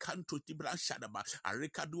 Ekantu di Bran Shadaba,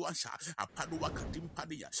 Arika Duasha, Apadua Kadim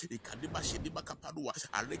Padia, Ekadiba Shediba Kapadua,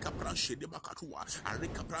 Arika Pran Shediba Katua,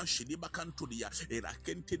 Arika Pran Shediba Kantudia,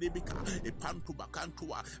 Erakente de Bika, Epantu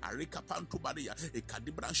Bakantua, Arika Pantubadia,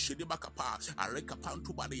 Ekadibra Shedibakapa, Arika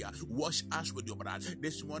Pantubadia. Wash us with your blood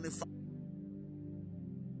this morning.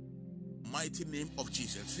 Mighty name of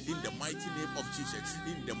Jesus, in the mighty name of Jesus,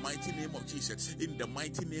 in the mighty name of Jesus, in the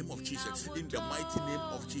mighty name of Jesus, in the mighty name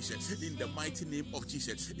of Jesus, in the mighty name of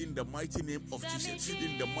Jesus, in the mighty name of Jesus,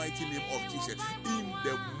 in the mighty name of Jesus, in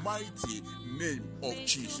the mighty name of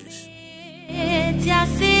Jesus.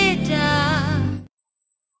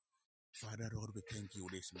 Father Lord, we thank you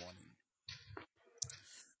this morning.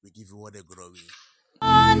 We give you all the glory.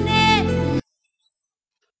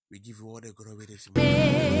 We give you all the glory this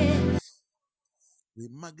morning. We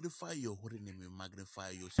magnify your holy name. We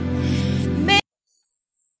magnify your name.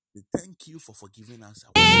 We thank you for forgiving us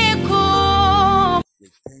our sins.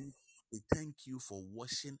 We thank you for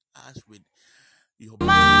washing us with your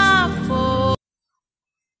blood.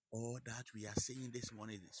 All that we are saying this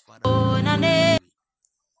morning is, Father,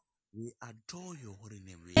 we adore your holy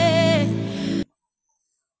name.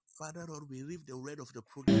 Father, Lord, we read the word of the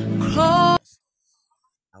program.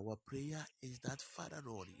 Our prayer is that, Father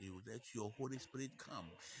Lord, you let your Holy Spirit come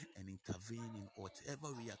and intervene in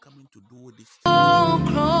whatever we are coming to do this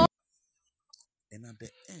time. And at the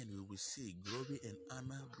end, we will say, glory and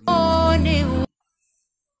honor be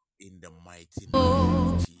in the mighty name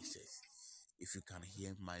of Jesus. If you can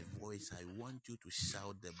hear my voice, I want you to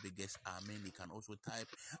shout the biggest amen. You can also type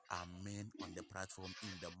amen on the platform in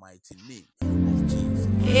the mighty name of Jesus.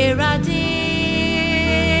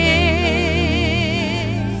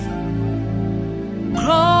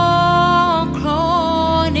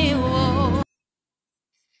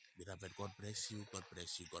 Beloved, God bless you, God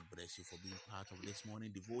bless you, God bless you for being part of this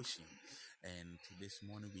morning devotion. And this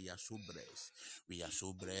morning we are so blessed. We are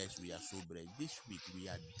so blessed. We are so blessed. This week we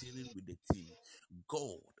are dealing with the theme,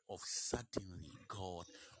 God of suddenly, God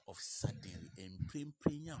of suddenly. And praying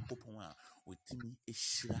with me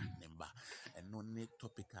Ishra Nemba. And no net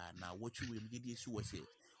topic now what you will get is was it.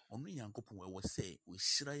 Only Yankopon was say we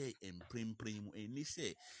shray and praying and he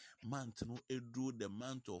say month no edru the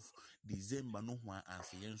month of December no one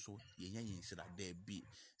answer yen so yen should there be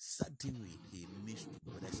suddenly he needs to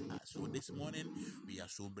bless us. So this morning we are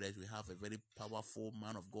so blessed. We have a very powerful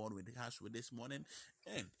man of God with us with this morning,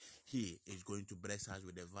 and he is going to bless us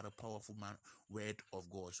with a very powerful word of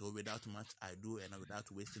God. So without much ado and without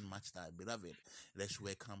wasting much time, beloved, let's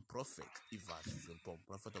welcome Prophet Evans Frimpong.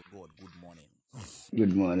 Prophet of God, good morning.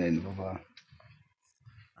 Good morning, Papa.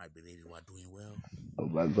 I believe you are doing well.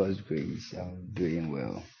 By God's grace, I'm doing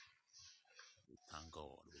well. We thank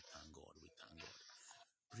God. We thank God. We thank God.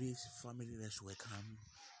 Please, family, let's welcome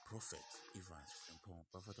Prophet Evans Frimpong.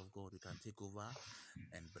 Prophet of God, you can take over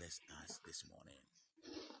and bless us this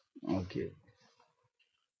morning. Okay.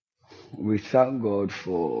 We thank God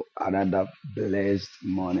for another blessed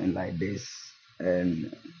morning like this.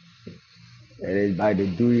 And it is by the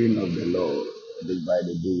doing of the Lord. It is by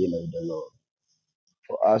the doing of the Lord.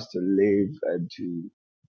 For us to live and to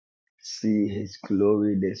see His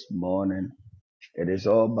glory this morning, it is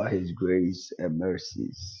all by His grace and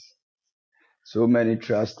mercies. So many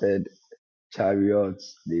trusted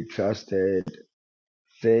chariots, they trusted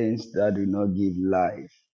things that do not give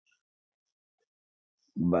life.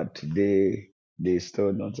 But today they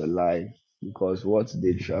still not alive because what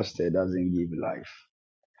they trusted doesn't give life.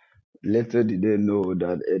 Little did they know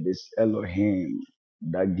that it is Elohim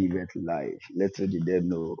that giveth life. Little did they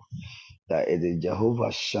know that it is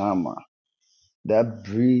Jehovah Shammah that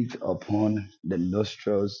breathed upon the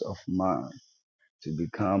nostrils of man to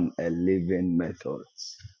become a living method.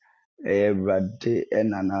 Every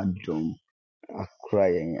enanadum are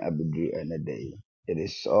crying abidri and a day. It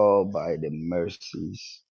is all by the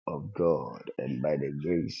mercies of God and by the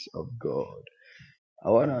grace of God. I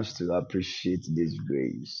want us to appreciate this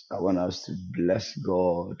grace. I want us to bless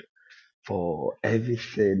God for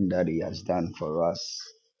everything that He has done for us.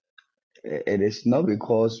 It is not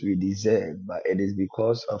because we deserve, but it is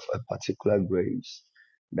because of a particular grace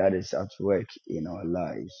that is at work in our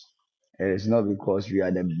lives. It is not because we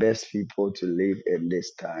are the best people to live in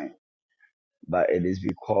this time, but it is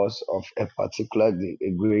because of a particular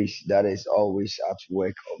grace that is always at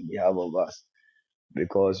work on behalf of us.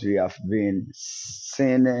 because we have been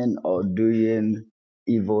sinning or doing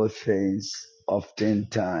evil things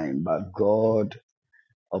oftentimes. But God,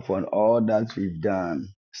 upon all that we've done,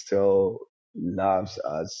 still loves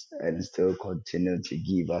us and still continue to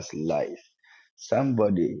give us life.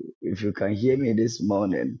 Somebody, if you can hear me this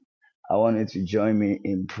morning, I want you to join me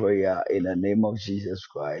in prayer in the name of Jesus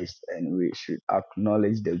Christ, and we should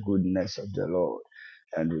acknowledge the goodness of the Lord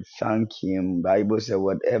and we thank Him. Bible says,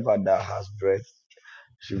 "Whatever that has breath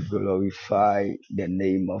should glorify the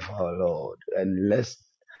name of our Lord," and let's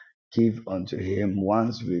give unto Him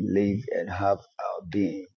once we live and have our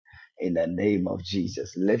being. In the name of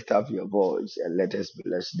Jesus, lift up your voice and let us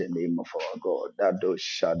bless the name of our God. Dado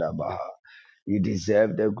Shadabaha. You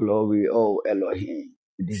deserve the glory, O Elohim.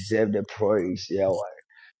 You deserve the praise, Yahweh.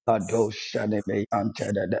 Kado Shadebe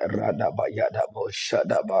Antada Radabayada Bo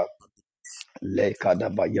Shadaba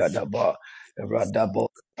Lekadabayadaba Radabo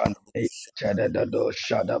Chadadado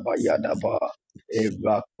Shadabayadaba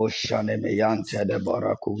Irako Shanemeyan de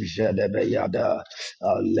Baraku Jedebeyada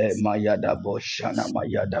Le Mayada Boshana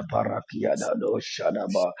Mayada Parakiada do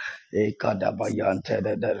Shadaba Ekadabayan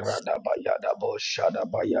de Radabayada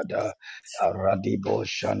Boshadabayada Aradibo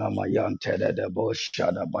Shana Mayan de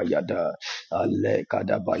Boshadabayada Ale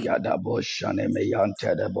Kadabayada Boshanemeyan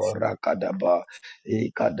de Borakadaba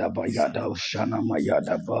Ikadabayada Shana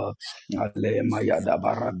Mayadaba Ale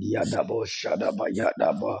Mayadaba Radiadabo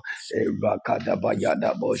Shadabayadaba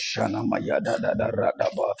Evakadabayadabo Shana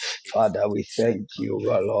Mayadadadadaba. Father, we thank you,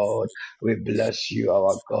 our Lord. We bless you,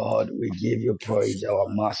 our God. We give you praise, our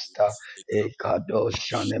Master. Ekado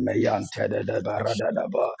Shane Meyante de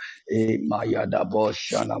Baradadaba. E Mayadabo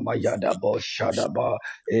Shana Mayadabo Shadaba.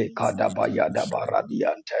 Ekadabayadaba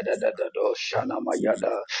Radiante de Shana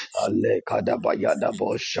Mayada. Ale Kadabayada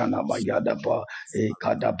Boshana Mayadaba, E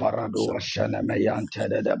Kadabarado Shana Mayante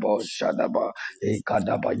de Boshadaba, E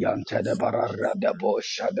Kadabayante de Barada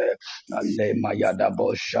Boshade, Ale Mayada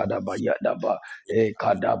Boshada Bayadaba, E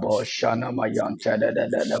Kadabo Shana Mayante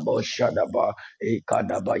de Boshadaba, E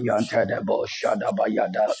Kadabayante de Boshada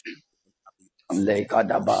Bayada.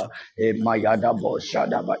 Lekadaba, Mayadabo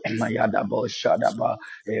Shadaba, Mayadabo Shadaba,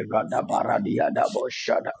 Radaba Radiadabo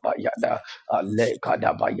Shadaba Yada,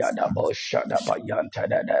 Lekadaba Yadabo Shadaba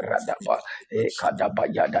Yantada Radaba, Ekadaba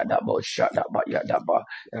Yadabo Shadaba Yadaba,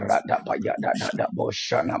 Radaba Yadabo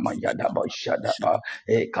Shanama Yadabo Shadaba,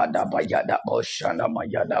 Ekadaba Yadabo Shanama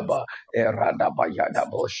Yadaba, Radaba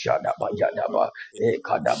Yadabo Shadaba Yadaba,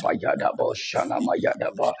 Ekadaba Yadabo Shanama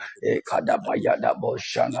Yadaba, Ekadaba Yadabo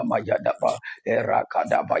Shanama Yadaba,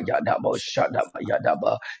 Erakadabayadabo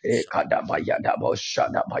Shadabayadaba, Ekadabayadabo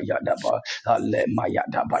Shadabayadaba,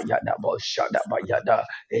 Alemayadabayadabo Shadabayada,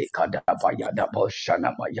 Ekadabayadabo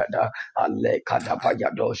Shanamayada,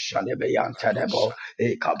 Alekadabayado Shanebeyantadebo,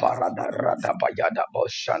 Ekabarada Radabayadabo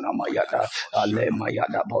Shanamayada,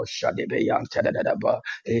 Alemayadabo Shadebeyantadaba,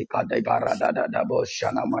 Ekadabaradadabo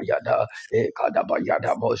Shanamayada,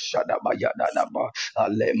 Ekadabayadabo Shadabayadaba,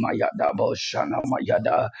 Alemayadabo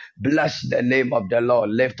Shanamayada. Bless the name of the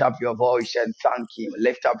Lord. Lift up your voice and thank Him.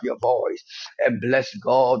 Lift up your voice and bless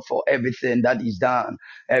God for everything that He's done,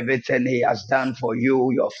 everything He has done for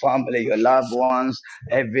you, your family, your loved ones,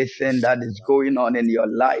 everything that is going on in your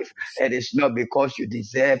life. It is not because you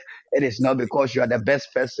deserve. It is not because you are the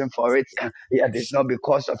best person for it. It is not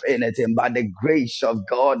because of anything, but the grace of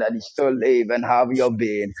God that is still live and have your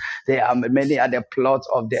being. There are many other plots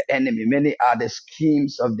of the enemy, many other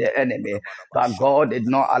schemes of the enemy, but God did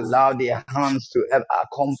not allow their hands to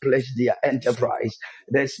accomplish their enterprise.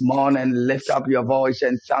 This morning, lift up your voice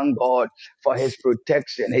and thank God for His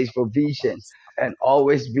protection, His provisions, and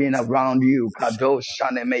always being around you. Kadosh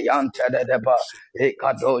Shaneme Yantadeba,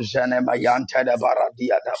 Kadosh Shanema Yantadeba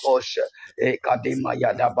Radiata Bosh, Kadima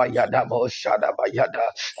Yadaba Yadabo Shadaba Yada,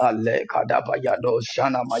 Ale Kadaba Yado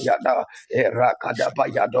Shanama Yada, Rakadaba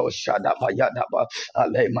Yado Shadaba Yadaba,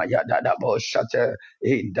 Ale Mayada Boshate,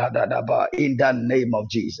 in the name of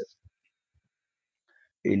Jesus.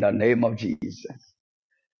 In the name of Jesus.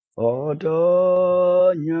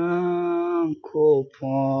 Odo nyankopon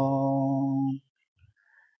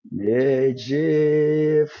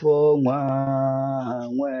meje fo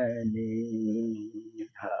weni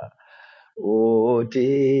odi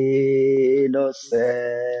no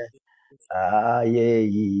se aye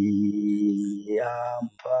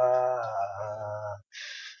ampa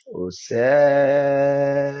o se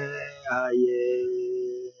aye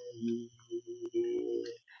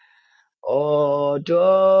Odo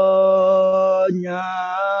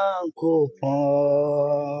nyankopon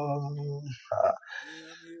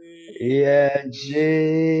Yeji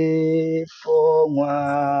for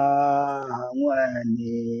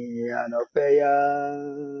wani anopeya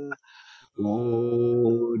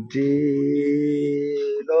udi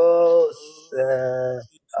no se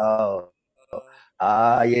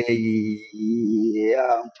aye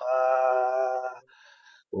ampa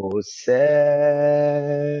ose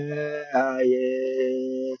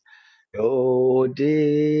aye udi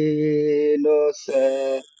no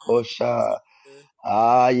se kosha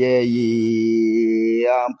aye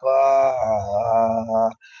ampa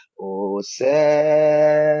ose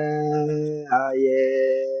aye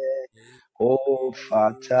o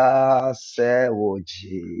fata se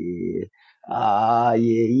oji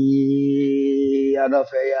aye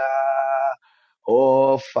anofeya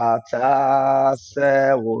o fata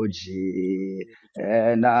se oji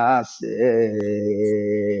enase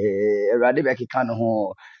erade be kika no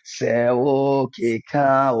ho se o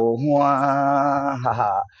kika o ho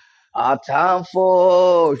a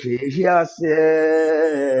atamfo hwiase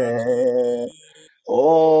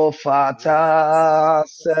o fata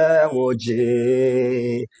se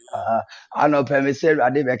oje anọpẹ mi se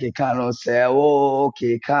erade be kika no se o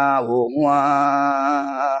kika o ho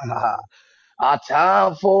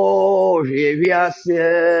atamfo hwiase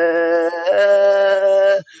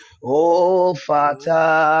o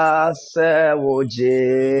fata se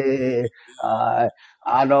oje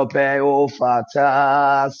anọpẹ o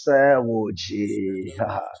fata se oje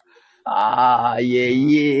aye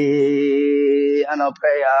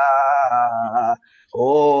anopeya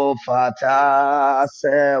o fata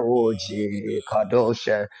se oji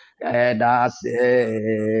kadoshe edase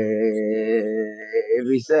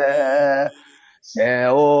vise se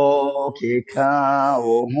o kika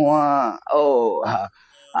o hua o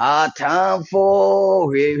atamfo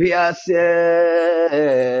wiase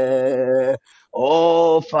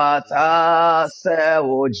o fata se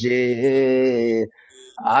oji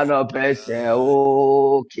anọpẹsẹ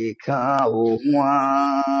o kíkan òun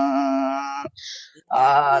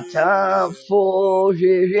àtàfo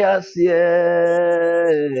rere àṣẹ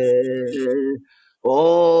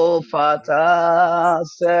o fata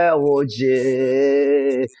se oje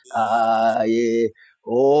aye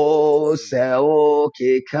o se o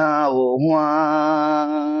kíkan òun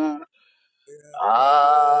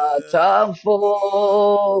àtàfo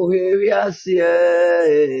rere àṣẹ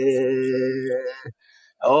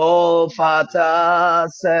o fata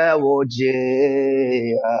se oje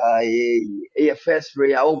aye your first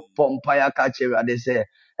prayer o pompaya ka chirade se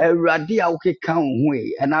erade a ukeka ho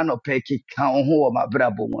e na no pe keka ho o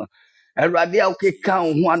mabrabo mu erade a ukeka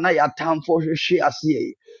ho na ya tamfo hwehwe ase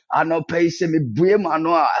anọpẹ ise me bue ma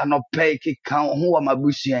no a anọpẹ keka ho o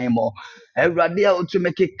mabusuan mo erade a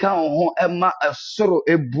utume keka ho ema esoro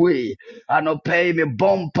ebue anọpẹ me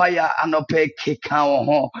bompaya anọpẹ keka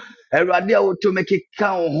ho erade a utume keka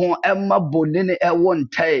ho ema bonene ewo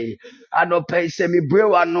ntai anọpẹ ise me bue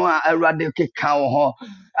wa no a erade keka ho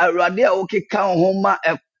erade a ukeka ho ma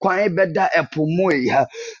kwan beda epomu ya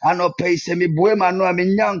anọpẹ ise me bue ma no a me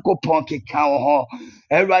nyankopon keka ho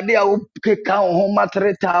erade a ukeka ho ma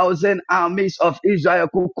 3,000 armies of Israel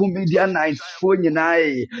Midianites fo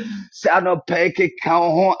nyinaa se anọpẹ keka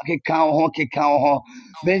ho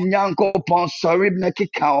me nyankopon sorry na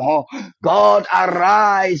keka ho God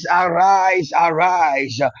arise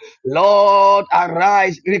Lord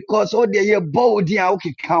arise because o de ye bold dia o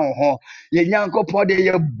keka ho ye nyankopon de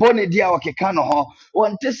ye boni dia o keka no ho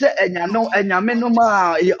wonte se enyame no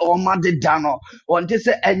ma o ma de da no wonte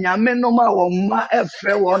se enyame no ma o ma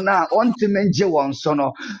efre wona wonte menje won so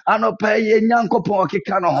no anopa ye nyankopon o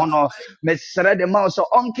keka no ho no mesere de ma so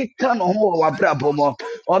on keka no ho wa brabo mo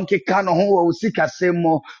on keka no ho wo sikasem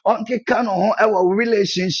mo on keka no ho e wo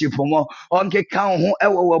relationship mo on keka ho e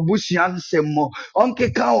wo wabusuan sem mo on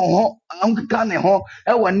keka ne ho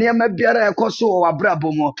e wo niema biara ekoso wa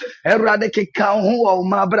brabo mo erade keka ho wo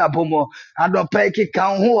ma brabo mo adopa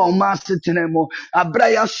keka ho wo ma setene mo abra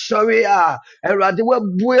ya sori a erade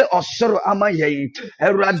wabue osoro ama yen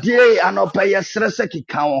erade anopa ye srese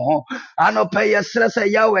keka ho anopa ye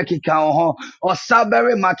srese yawe keka ho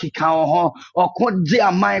osabere ma keka ho okodi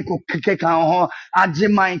aman ko keka ho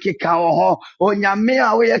agiman keka ho onyame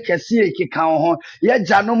a wo ye kese keka ho ye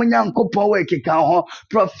janom nyankopon we keka ho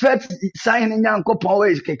prophet sign nyankopon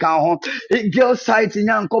we keka ho girl site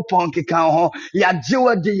nyankopon keka ho ya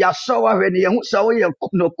jiwa di ya sowa hwe ne ye hu so ye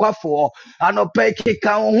no kwafo anope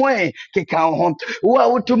keka ho keka ho wa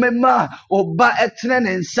utumema oba etene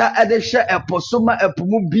ne nsa ede hwe eposoma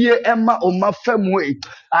epomu bie ema oma famu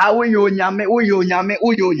wo yo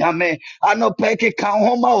nyame anope keka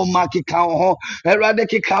ho ma oma keka ho erade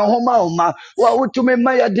keka ho ma oma wa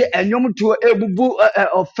utumema ya de enyom to ebubu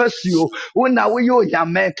ofasuo wona wo yo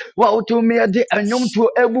nyame wa utumema de enyom to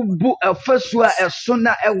ebubu ofasuo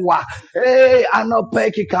esona ewa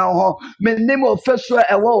anope keka ho menim ofasuo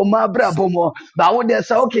ewa oma brabomo ba wo de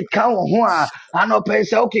sa okeka ho a anope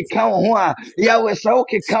sa okeka ho a yawe sa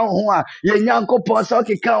okeka ho a ye nyankopon sa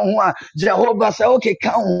okeka ho a Jehovah sa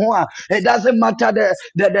okeka ho a it doesn't matter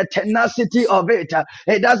the tenacity of it.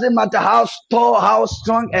 It doesn't matter how tall, how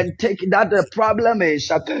strong and thick that the problem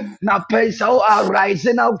is. Now pay so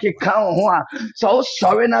rising out ke kan ho a. So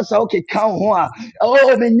sorry na so ke kan ho a.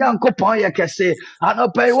 Oh me nyankopon ye kese. Ano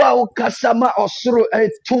pay wa o kasama osoro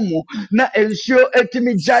etumu na ensuo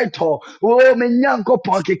etimi jaito. Oh me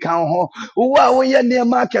nyankopon ke kan ho. Wa wo ye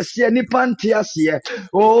niema kese nipa ntiase.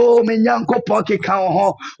 Oh me nyankopon ke kan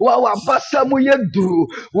ho. Wa wa basamu ye duru.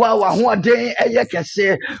 Wa wa ho den eye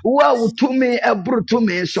kese. Wa utumi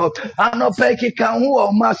ebrutumi so. Ano pay ke kan ho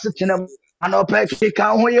o masetena anope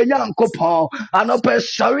kika ho ye nyankopon anope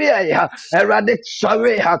sorry ya erade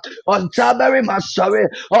sorry ha on taberi ma sorry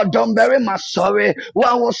on domberi ma sorry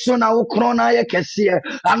wa wo so na wo kron na ye kese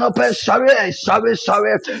anope sorry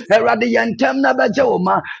erade yentem na beje wo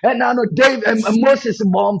ma ena no Dave Moses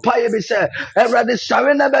bompa ye be say erade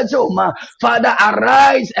sorry na beje wo ma Father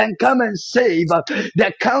arise and come and save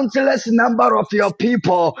the countless number of your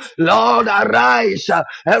people Lord arise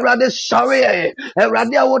erade sorry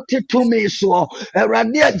erade wo to me so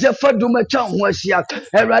Erade ajefa dumacha ho asia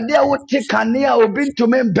Erade awote kanea obi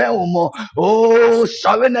ntumi mben mo oh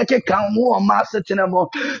sawe na ke kan ho ma setena mo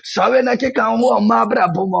sawe na ke kan ho ma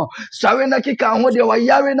brabo mo sawe na ke kan ho de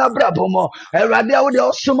wayare na brabo mo Erade awo de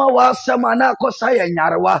osoma wa asema na akosa ya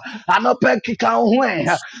nyarewa anope ke kan ho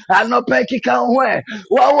anope ke kan ho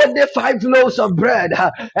wa wo de 5 loaves of bread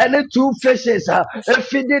and 2 fishes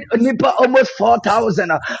feeded nipa almost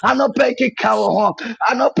 4,000 anope ke kan ho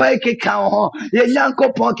anope ke kan ho ye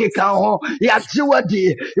nyankopon ke kan ho ya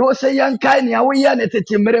jiwadi yo se yankai ne awo ye ne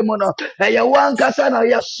tetimere mu no ye wankasa na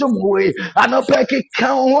ye sumwe anope ke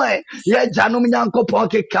kan ho ye janum nyankopon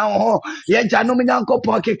ke kan ho ye janum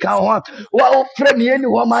nyankopon ke kan ho wa ofre mi eni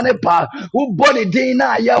ho mane pa wo body din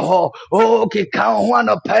na ye ho o ke kan ho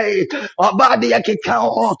anope obade ye ke kan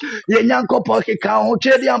ho ye nyankopon ke kan ho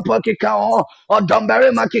chedi ampo ke kan ho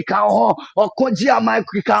odombere ma ke kan ho okoji ama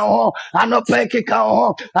ke kan ho anope ke kan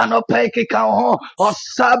ho anope ke kan ho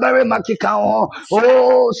osabere ma ke kan ho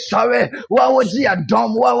oh sorry wa woji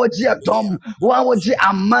adom wa woji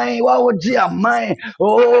amai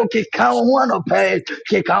oh ke kan ho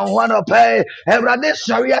anope erade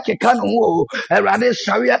sorry ke kan ho erade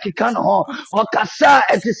sorry ke kan ho okasa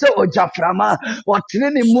etise ojaframa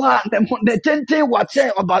otene ni mu a ne tenten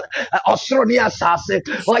wache about osoro ni asase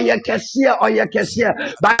oye kese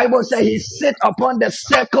Bible says he sit upon the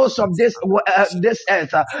circles of this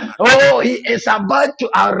earth oh he is about to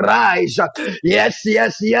arise yes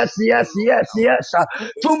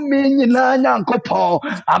to me na nyankopon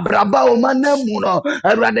abraba o manemu no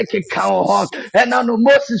erade keka ho enano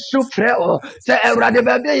Moses sufre o se erade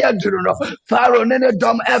be be yaduru no Pharaoh ne ne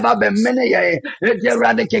dom eba be mene ye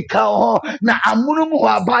erade keka ho na amunum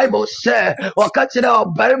ho Bible say o ka kire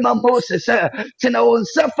obarima Moses say tina won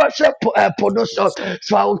sefa hwe pono so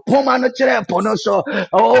poma no kire pono so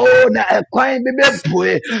oh na ekwan bi be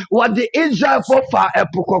pue what the Israel for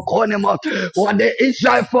epokoko ne mo what the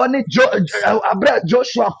Israel for ni abra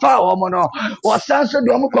Joshua fa o mo no o sanso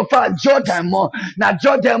do mo ko fa Jordan mo na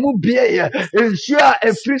Jordan mu bie ye ensua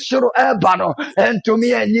efri soro eba no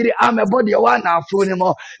entumi anyiri amebode wa na afro ne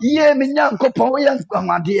mo ye me nyankopon ye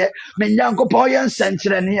nkwamade me nyankopon ye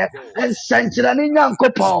nsenkyerene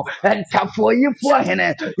nyankopon entafo yifo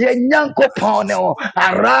hene ye nyankopon ne o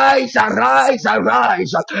arise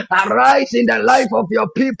in the life of your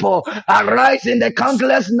people arise in the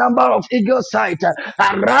countless number of eagle sight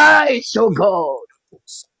arise oh God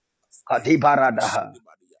kadibarada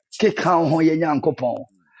kekan ho ye nyankopon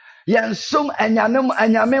yensum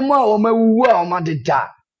anyame mu a o mawu a o madeda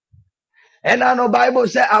and I know Bible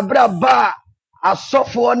say abraba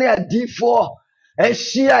asofo ne adifo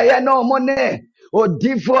ehia ye no mo ne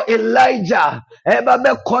Odifo Elijah,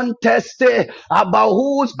 Ebabe contest about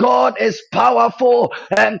whose God is powerful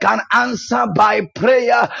and can answer by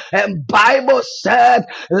prayer. And Bible said,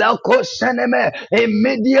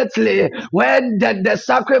 immediately when the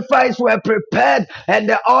sacrifice were prepared and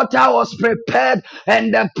the altar was prepared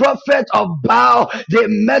and the prophet of Baal, they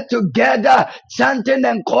met together chanting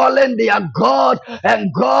and calling their God,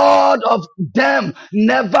 and God of them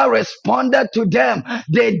never responded to them.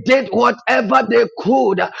 They did whatever they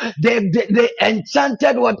could. They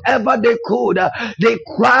enchanted whatever they could. They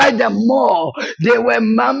cried the more. They were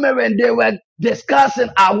murmuring. They were discussing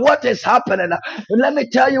what is happening. Let me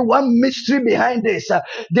tell you one mystery behind this.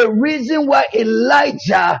 The reason why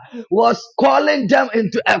Elijah was calling them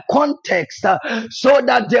into a context so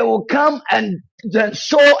that they will come and then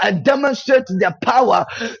show and demonstrate their power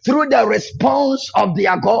through the response of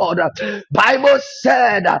their God. Bible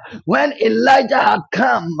said when Elijah had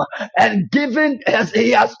come and given, as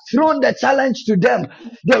he has thrown the challenge to them,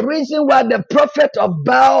 the reason why the prophet of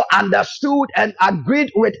Baal understood and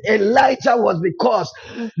agreed with Elijah was because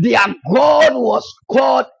their God was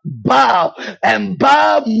called Baal, and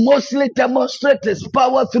Baal mostly demonstrates his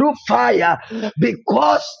power through fire,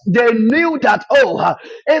 because they knew that,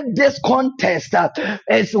 if this contest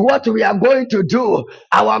is what we are going to do,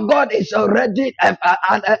 our God is already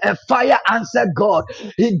a fire answered God.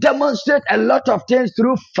 He demonstrates a lot of things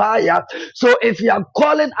through fire. So if you are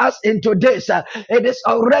calling us into this, it is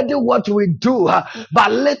already what we do.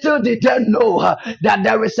 But little did they know that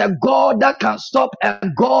there is a God that can stop, a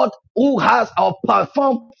God who has or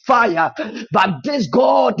perform fire. But this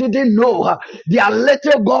God didn't know. Their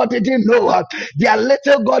little God didn't know. Their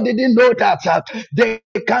little God didn't know that they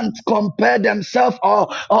can't compare themselves or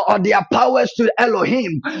their powers to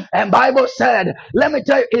Elohim. And Bible said, let me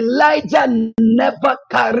tell you, Elijah never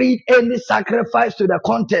carried any sacrifice to the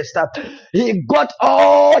contest. He got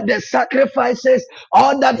all the sacrifices.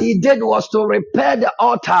 All that he did was to repair the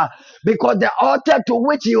altar, because the altar to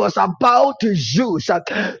which he was about to use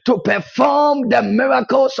to perform the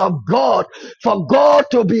miracles of God, for God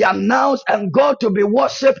to be announced and God to be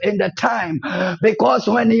worshipped in the time. Because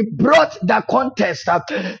when he brought the contest,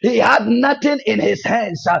 he had nothing in his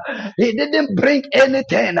hands. He didn't bring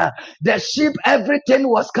anything. The sheep, everything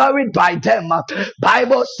was carried by them.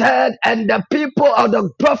 Bible said, and the people of the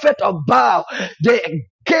prophet of Baal, they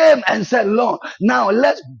came and said, Lord, now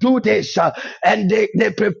let's do this. And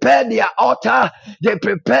they prepared their altar, they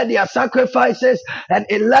prepared their sacrifices, and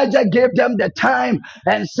Elijah gave them the time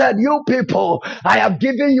and said, you people, I have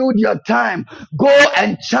given you your time. Go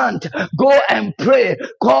and chant, go and pray,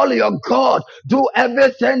 call your God, do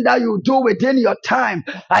everything that you do within your time.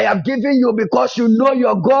 I have given you, because you know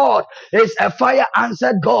your God is a fire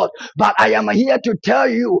answered God. But I am here to tell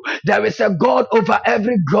you, there is a God over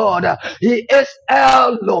every God. He is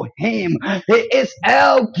Elohim. He is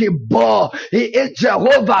El Gibor. He is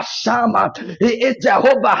Jehovah Shammah. He is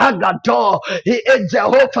Jehovah Haggadol. He is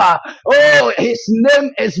Jehovah. Oh, his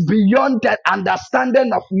name is beyond the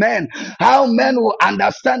understanding of men. How men will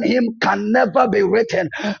understand him can never be written,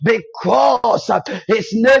 because his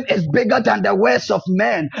name is bigger than the words of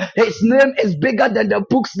men. His name is bigger than the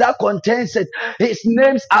books that contains it. His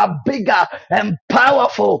names are bigger and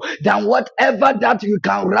powerful than whatever that you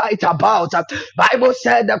can write about. Bible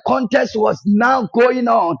said the contest was now going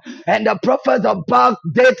on, and the prophets of Baal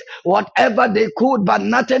did whatever they could, but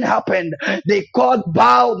nothing happened. They called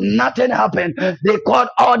Baal, nothing happened. They called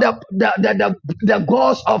all the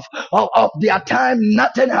gods of their time,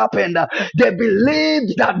 nothing happened. They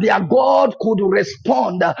believed that their God could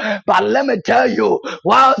respond. But let me tell you,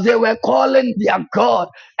 while they were calling their God,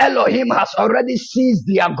 Elohim has already seized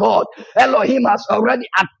their God. Elohim has already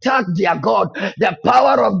attacked their God. The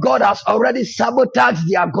power of God has already sabotaged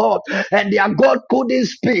their God, and their God couldn't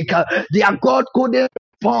speak. Their God couldn't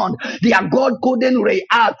respond. Their God couldn't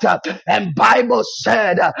react. And Bible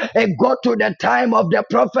said it got to the time of the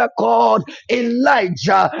prophet called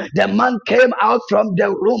Elijah. The man came out from the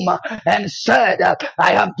room and said,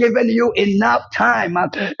 I have given you enough time.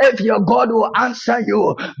 If your God will answer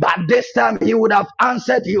you, but this time he would have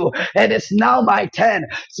answered you. It is now my turn.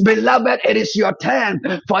 Beloved, it is your turn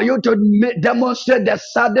for you to demonstrate the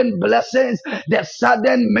sudden blessings, the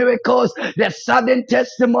sudden miracles, the sudden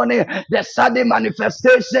testimony, the sudden manifestation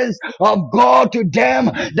manifestations of God to them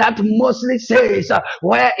that mostly says,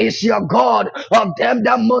 where is your God? Of them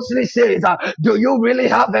that mostly says, do you really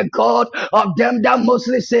have a God? Of them that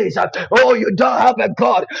mostly says, oh, you don't have a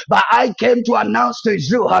God. But I came to announce to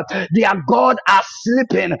you, their God are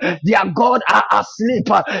sleeping. Their God are asleep.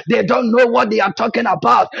 They don't know what they are talking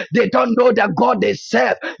about. They don't know the God they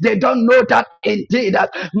serve. They don't know that indeed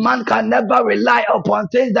man can never rely upon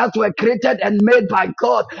things that were created and made by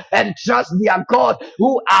God and trust their God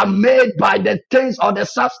who are made by the things or the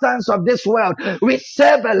substance of this world. We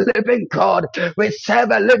serve a living God. We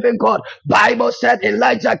serve a living God. Bible said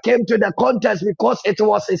Elijah came to the contest because it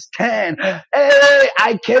was his turn. Hey,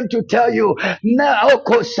 I came to tell you now,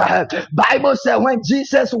 Bible said when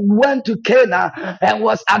Jesus went to Cana and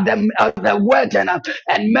was at the wedding,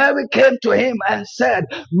 and Mary came to him and said,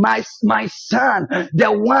 my son,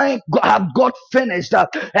 the wine have got finished,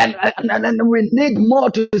 and we need more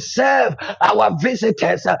to serve our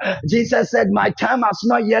visitors. Jesus said, my time has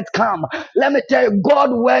not yet come. Let me tell you,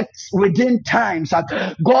 God works within times.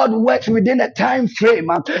 God works within a time frame.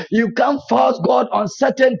 You can't force God on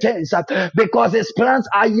certain things because his plans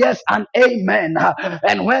are yes and amen.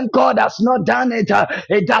 And when God has not done it,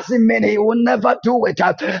 it doesn't mean he will never do it.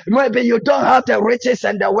 Maybe you don't have the riches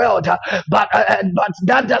in the world, but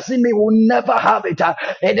that doesn't mean we'll never have it.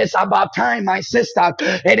 It is about time, my sister.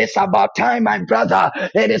 It is about time, my brother.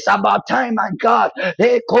 It is about time, my God.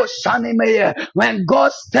 When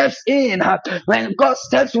God steps in, when God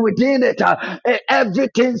steps within it,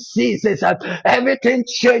 everything ceases, everything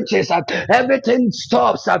changes, everything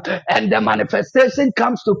stops, and the manifestation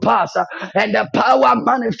comes to pass, and the power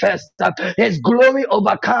manifests. His glory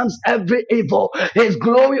overcomes every evil. His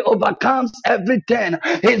glory overcomes everything.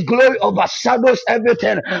 His glory overshadows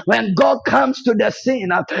everything. When God comes to the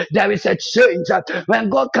scene, there is a change. When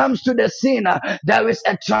God comes to the scene, there is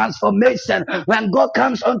a transformation. When God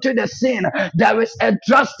comes onto the scene, there is a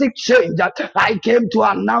drastic change. I came to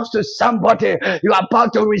announce to somebody, you are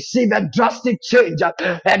about to receive a drastic change,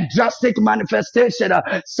 a drastic manifestation,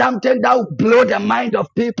 something that will blow the mind of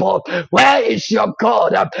people. Where is your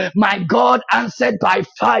God? My God answered by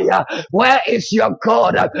fire. Where is your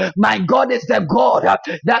God? My God is the God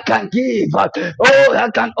that can give,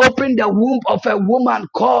 that can open the womb of a woman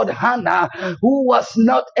called Hannah, who was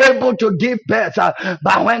not able to give birth.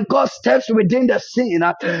 But when God steps within the scene,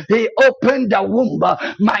 he opened the womb.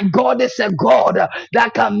 My God is a God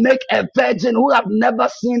that can make a virgin who have never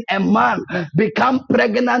seen a man become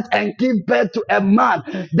pregnant and give birth to a man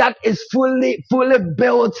that is fully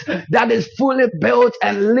built,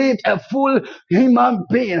 and lived a full human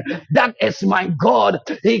being. That is my God.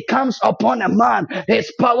 He comes upon a man.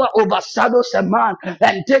 His power overshadows a man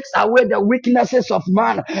and takes away the weaknesses of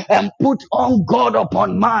man and put on God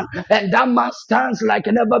upon man. And that man stands like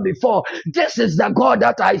never before. This is the God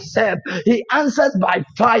that I serve. He answers by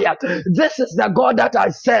fire. This is the God that I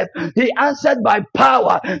serve. He answered by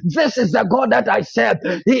power. This is the God that I serve.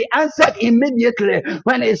 He answered immediately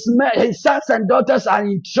when his sons and daughters are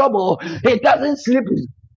in trouble. He doesn't sleep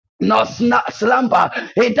nor slumber.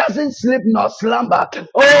 He doesn't sleep nor slumber.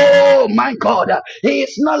 Oh my God, he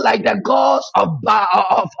is not like the gods of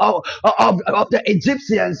the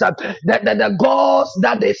Egyptians, the gods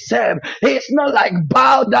that they serve. He is not like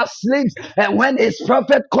Baal that sleeps, and when his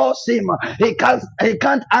prophet calls him, he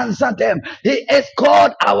can't answer them. He is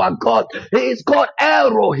called our God. He is called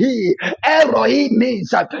Erohi. Erohi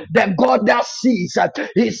means the God that sees.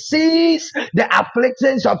 He sees the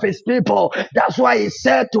afflictions of his people. That's why he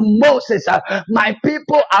said to Moses, my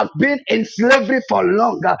people have been in slavery for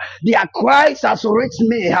longer. Their cries has reached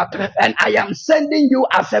me, and I am sending you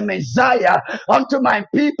as a Messiah unto my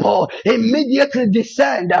people. Immediately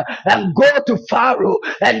descend and go to Pharaoh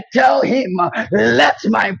and tell him, let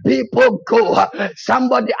my people go.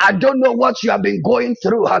 Somebody, I don't know what you have been going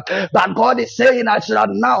through, but God is saying I should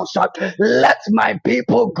announce, let my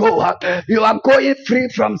people go. You are going free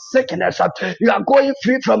from sickness. You are going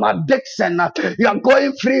free from addiction. You are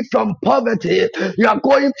going free from poverty. You are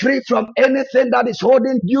going free from anything that is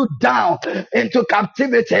holding you down into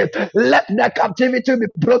captivity. Let the captivity be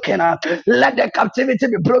broken up. Let the captivity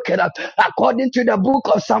be broken up. According to the book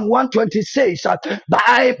of Psalm 126,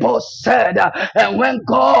 Bible said, and when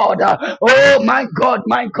God, oh my God,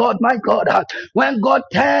 when God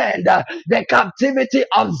turned the captivity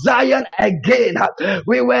of Zion again,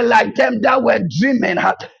 we were like them that were dreaming.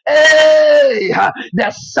 Hey,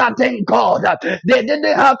 the certain God. They didn't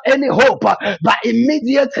have any hope, but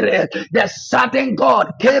immediately the certain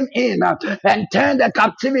God came in and turned the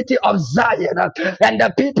captivity of Zion. And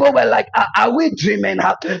the people were like, are we dreaming?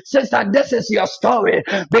 Sister, this is your story.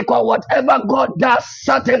 Because whatever God does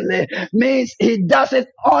certainly means he does it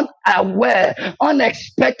unaware,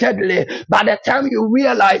 unexpectedly. By the time you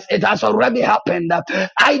realize it has already happened,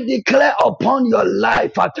 I declare upon your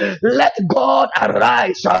life, let God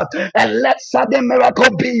arise and let sudden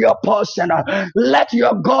miracle be your portion. Let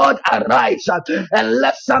your God arise and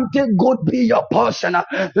let something good be your portion.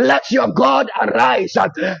 Let your God arise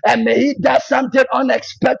and may he do something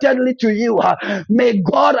unexpectedly to you. May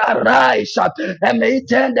God arise and may he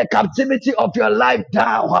turn the captivity of your life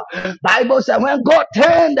down. Bible says when God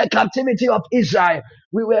turned the captivity of Israel,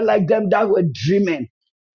 we were like them that were dreaming.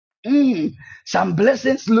 Some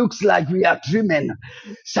blessings looks like we are dreaming.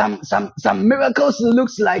 Some miracles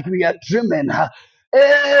looks like we are dreaming.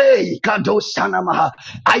 Hey, Kado Shanamaha.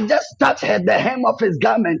 I just touched the hem of his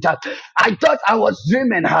garment. I thought I was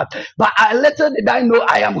dreaming, but little did I know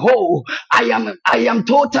I am whole. I am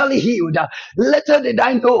totally healed. Little did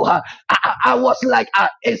I know. I was like,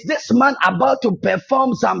 is this man about to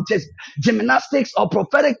perform some gymnastics or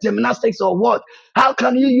prophetic gymnastics or what? How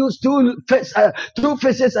can you use two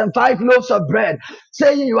fishes and 5 loaves of bread,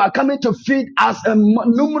 saying you are coming to feed us a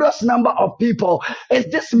numerous number of people? Is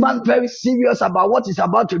this man very serious about what he's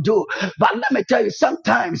about to do? But let me tell you,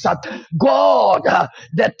 sometimes God,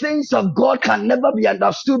 the things of God can never be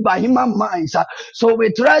understood by human minds. So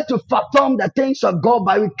we try to perform the things of God,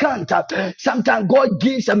 but we can't. Sometimes God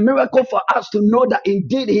gives a miracle for us to know that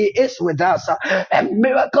indeed he is with us. A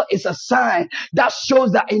miracle is a sign that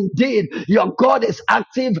shows that indeed your God is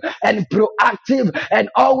active and proactive and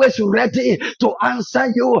always ready to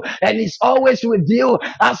answer you, and he's always with you,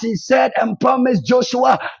 as he said and promised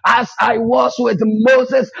Joshua, as I was with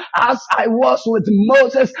Moses.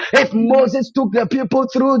 If Moses took the people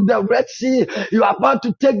through the Red Sea, you are about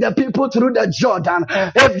to take the people through the Jordan.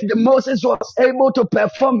 If Moses was able to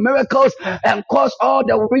perform miracles and cause all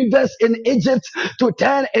the rivers in Egypt to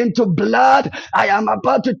turn into blood, I am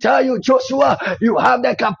about to tell you, Joshua, you have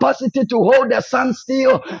the capacity to hold the sun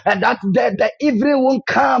still, and that the evening won't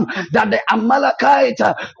come, that the Amalekite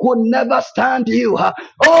will never stand you.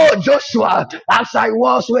 Oh, Joshua, as I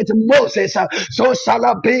was with Moses, so shall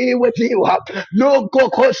I be with you. No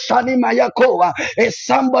Goko Shani Mayako. Is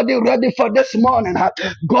somebody ready for this morning?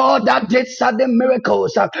 God that did sudden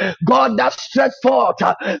miracles, God that stretched forth,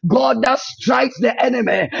 God that strikes the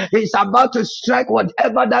enemy, is about to strike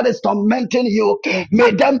whatever that is tormenting you.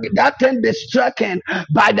 May that thing be stricken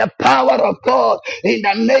by the power of God in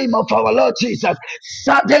the name of our Lord Jesus.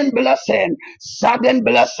 Sudden blessing, sudden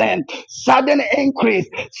blessing, sudden increase,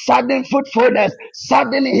 sudden fruitfulness,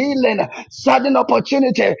 sudden healing, sudden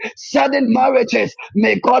opportunity, sudden marriages.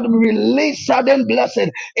 May God release sudden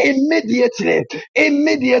blessing immediately,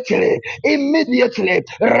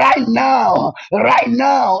 right now,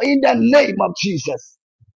 in the name of Jesus.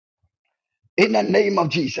 In the name of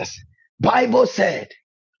Jesus. Bible said,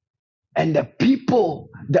 and the people,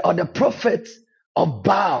 the prophets of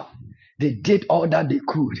Baal, they did all that they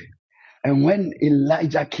could. And when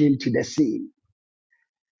Elijah came to the scene,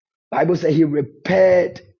 Bible said he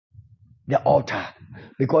repaired the altar,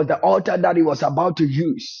 because the altar that he was about to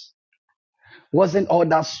use wasn't all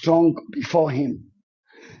that strong before him.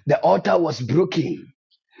 The altar was broken.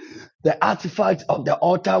 The artifact of the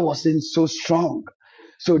altar wasn't so strong.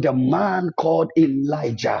 So the man called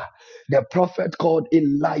Elijah, the prophet called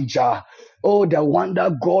Elijah, oh, the one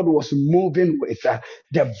that God was moving with,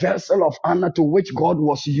 the vessel of honor to which God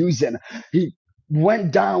was using, he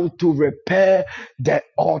went down to repair the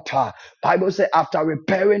altar. Bible says after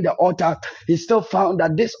repairing the altar, he still found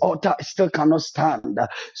that this altar still cannot stand.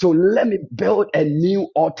 So let me build a new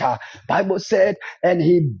altar. Bible said, and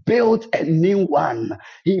he built a new one.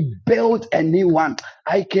 He built a new one.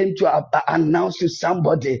 I came to announce to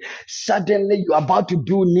somebody, suddenly you're about to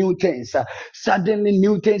do new things. Suddenly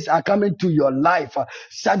new things are coming to your life.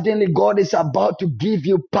 Suddenly God is about to give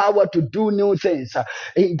you power to do new things.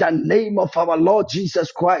 In the name of our Lord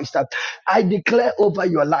Jesus Christ, I declare over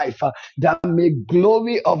your life that may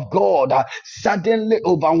glory of God suddenly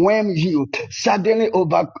overwhelm you, suddenly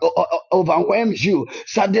overwhelm you,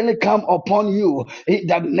 suddenly come upon you. In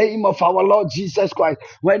the name of our Lord Jesus Christ,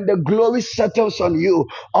 when the glory settles on you, you.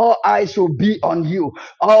 All eyes will be on you.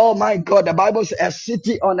 Oh my God, the Bible says a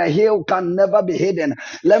city on a hill can never be hidden.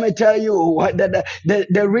 Let me tell you,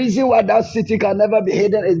 the reason why that city can never be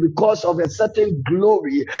hidden is because of a certain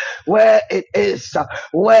glory where it is.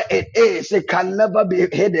 It can never be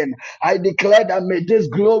hidden. I declare that may this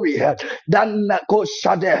glory,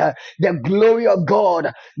 the glory of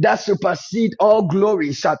God that supersedes all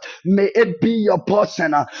glories, may it be your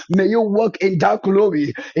portion. May you walk in that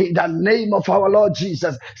glory in the name of our Lord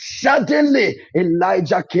Jesus. Suddenly,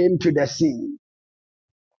 Elijah came to the scene.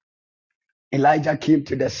 Elijah came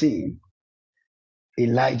to the scene.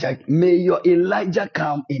 May your Elijah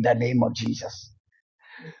come in the name of Jesus.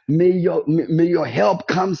 May your help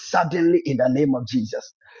come suddenly in the name of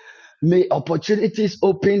Jesus. May opportunities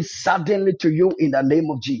open suddenly to you in the name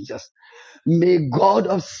of Jesus. May God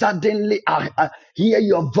of suddenly hear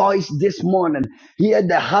your voice this morning. Hear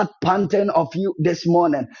the heart panting of you this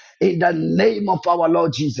morning. In the name of our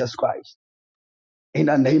Lord Jesus Christ. In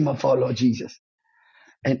the name of our Lord Jesus.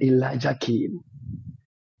 And Elijah came.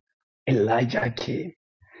 Elijah came.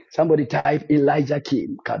 Somebody type Elijah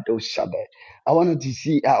came. I want you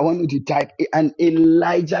to type and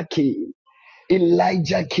Elijah came.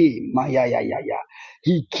 Elijah came.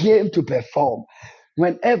 He came to perform.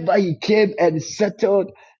 Whenever he came and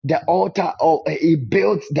settled the altar or he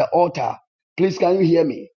built the altar. Please, can you hear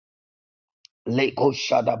me? Leko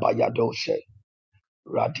shada bayadoshe.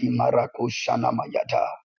 Radimarako shana mayada.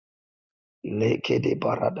 Leke de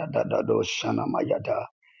barada dadado shana mayada.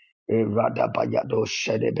 Rada bayado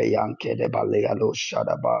shede beyanke de baleado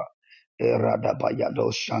shadaba. Rada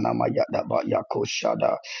bayado shana mayada bayako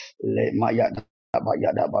shada. Le mayada.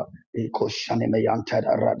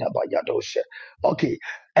 Okay,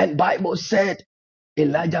 and Bible said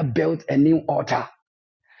Elijah built a new altar,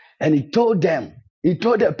 and he told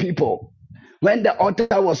the people, when the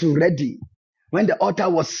altar was ready, when the altar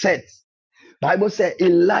was set, Bible said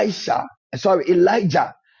Elijah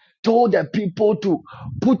told the people to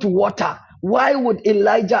put water. Why would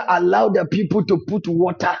Elijah allow the people to put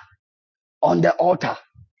water on the altar?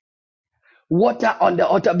 Water on the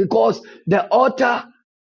altar, because the altar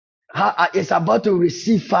is about to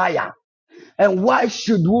receive fire. And why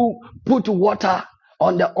should we put water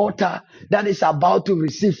on the altar that is about to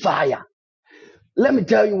receive fire? Let me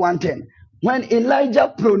tell you one thing. When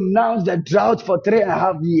Elijah pronounced the drought for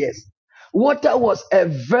 3.5 years, water was a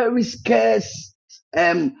very scarce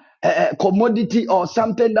commodity, or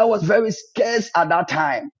something that was very scarce at that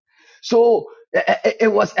time. So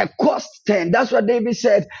it was a cost thing. That's what David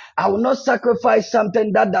said, I will not sacrifice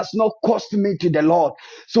something that does not cost me to the Lord.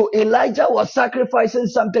 So Elijah was sacrificing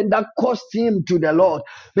something that cost him to the Lord,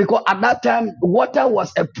 because at that time water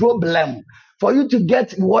was a problem. For you to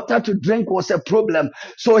get water to drink was a problem.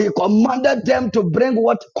 So he commanded them to bring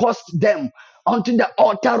what cost them unto the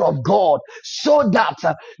altar of God, so that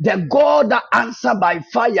the God that answered by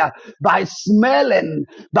fire, by smelling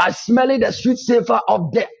the sweet savor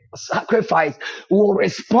of the sacrifice, will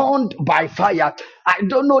respond by fire. I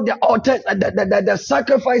don't know the altar, the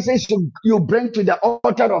sacrifices you bring to the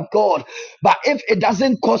altar of God, but if it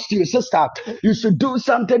doesn't cost you, sister, you should do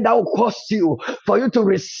something that will cost you for you to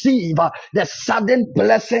receive the sudden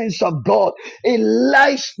blessings of God.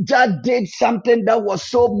 Elijah did something that was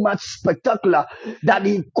so much spectacular that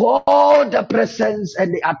he called the presence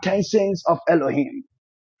and the attentions of Elohim.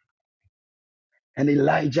 And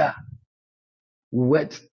Elijah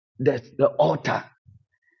went the altar,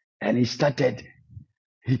 and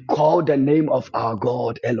he called the name of our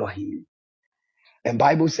God Elohim. And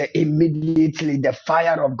Bible says immediately the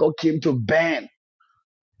fire of God came to burn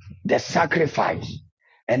the sacrifice.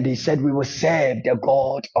 And they said, we will serve the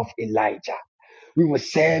God of Elijah. We will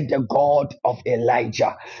serve the God of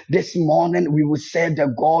Elijah. This morning, we will serve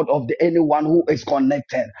the God of anyone who is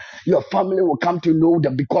connected. Your family will come to know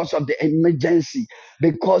that because of the emergency,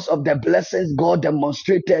 because of the blessings God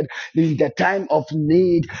demonstrated in the time of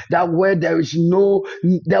need, that where there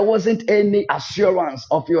wasn't any assurance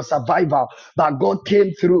of your survival, but God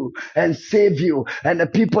came through and saved you. And the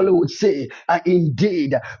people would say,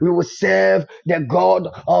 indeed, we will serve the God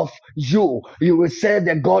of you. You will serve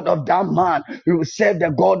the God of that man. You will serve the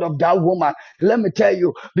God of that woman. Let me tell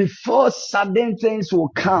you, before sudden things will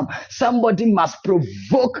come, somebody must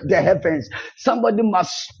provoke the heavens. Somebody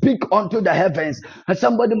must speak unto the heavens. And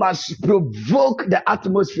somebody must provoke the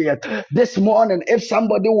atmosphere. This morning, if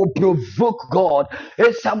somebody will provoke God,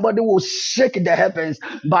 if somebody will shake the heavens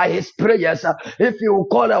by his prayers, if you will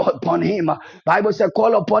call upon him, Bible says,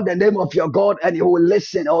 call upon the name of your God and he will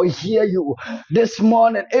listen or hear you. This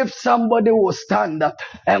morning, if somebody will stand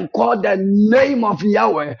and call the name name of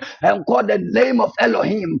Yahweh and call the name of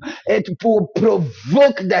Elohim, it will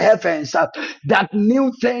provoke the heavens that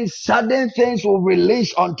new things, sudden things will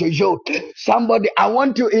release unto you. Somebody, I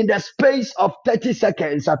want you in the space of 30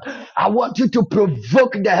 seconds, I want you to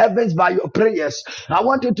provoke the heavens by your prayers. I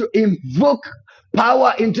want you to invoke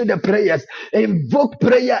power into the prayers, invoke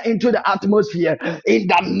prayer into the atmosphere in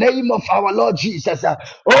the name of our Lord Jesus. Oh,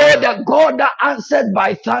 the God that answered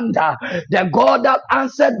by thunder, the God that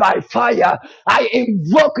answered by fire, I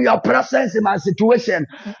invoke your presence in my situation.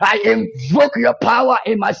 I invoke your power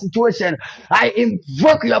in my situation. I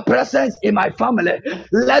invoke your presence in my family.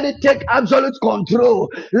 Let it take absolute control.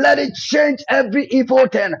 Let it change every evil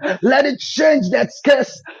thing. Let it change that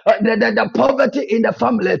scarce, the poverty in the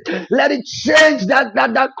family. Let it change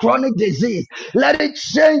that chronic disease. Let it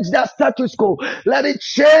change that status quo. Let it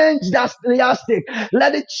change that realistic.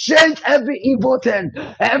 Let it change every evil thing.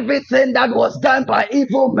 Everything that was done by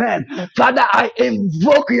evil men. Father, I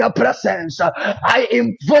invoke your presence. I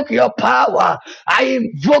invoke your power. I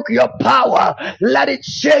invoke your power. Let it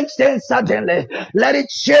change things suddenly. Let it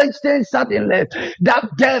change things suddenly. That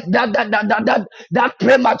death, that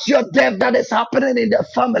premature death that is happening in the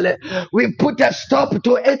family, we put a stop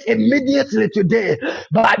to it immediately today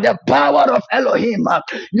by the power of Elohim.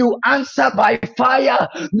 You answer by fire.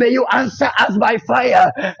 May you answer us by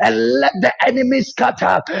fire and let the enemy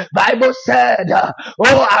scatter. Bible said,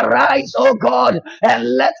 oh, arise, oh God,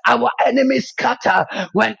 and let our enemies scatter.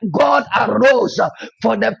 When God arose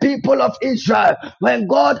for the people of Israel, when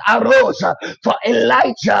God arose for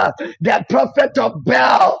Elijah, the prophet of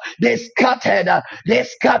Baal, they scattered.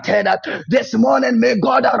 This morning, may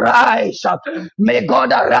God arise. May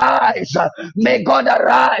God arise. May God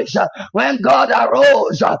arise. When God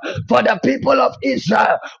arose for the people of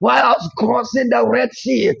Israel while crossing the Red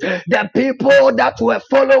Sea, the people that were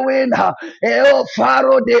following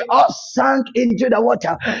Pharaoh, they all sank into the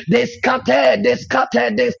water. They scattered.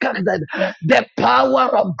 The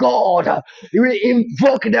power of God. We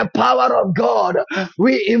invoke the power of God.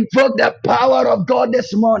 We invoke the power of God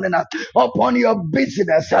this morning upon your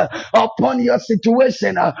business, upon your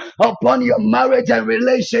situation, upon your marriage and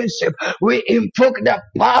relationship. We invoke the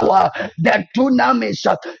power, the dunamis,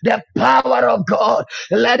 the power of God.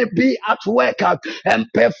 Let it be at work and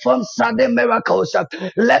perform sudden miracles.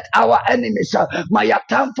 Let our enemies, my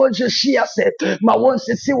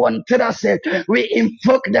we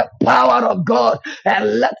invoke the power of God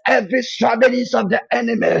and let every strategies of the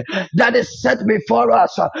enemy that is set before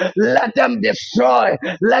us, let them destroy,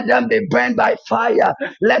 let them be burned by fire,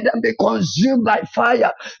 let them be consumed by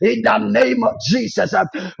fire in the name of Jesus.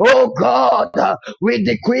 Oh God, we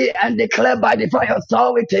decree and declare by divine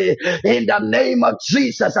authority in the name of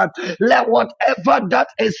Jesus. Let whatever that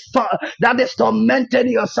is tormenting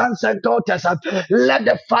your sons and daughters, let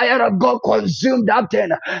the fire of God consume that thing.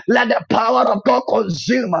 Let the power of God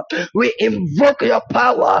consume. We invoke your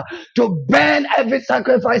power to burn every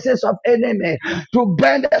sacrifices of enemy, to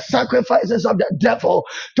burn the sacrifices of the devil,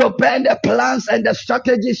 to burn the plans and the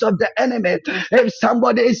strategies of the enemy. If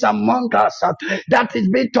somebody is among us that is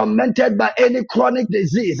being tormented by any chronic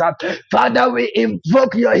disease, Father, we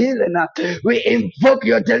invoke your healing. We invoke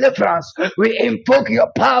your deliverance. We invoke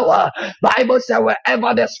your power. Bible says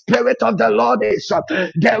wherever the Spirit of the Lord is,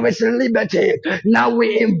 there is liberty. Now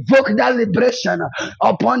we invoke that liberation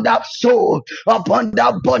upon that soul, upon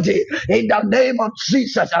that body, in the name of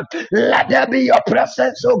Jesus. Let there be your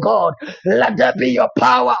presence, oh God. Let there be your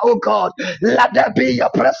power, oh God. Let there be your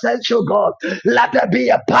presence, oh God. Let there be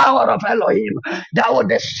a power of Elohim that will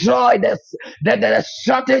destroy the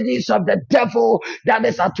strategies of the devil that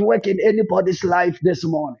is at work in anybody's life this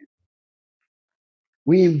morning.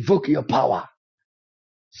 We invoke your power.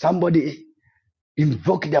 Somebody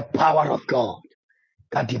invoke the power of God.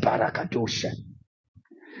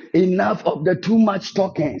 Enough of the too much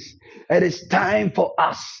talkings. It is time for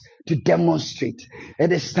us to demonstrate.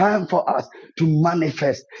 It is time for us to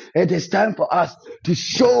manifest. It is time for us to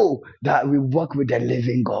show that we work with the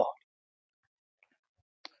living God.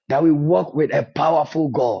 That we work with a powerful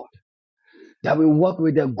God. That we work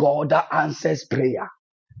with a God that answers prayer.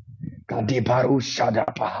 Kadibaru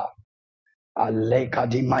Shadabaha.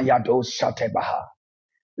 Alekadimayado Shatebaha.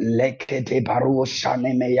 Lekete Baru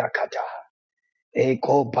Shanemeyakata.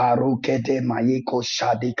 Eko Barukete Mayiko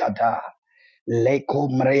Shadikada. Leko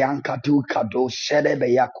Mreyankatu Kado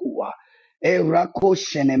Shedebeyakua. Erako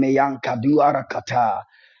Shenemeyankadu Arakata.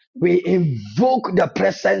 We invoke the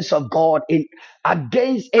presence of God in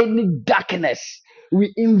against any darkness.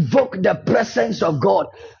 We invoke the presence of God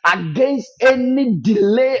against any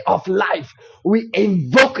delay of life. We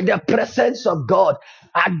invoke the presence of God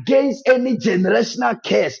against any generational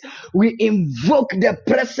curse. We invoke the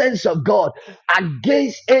presence of God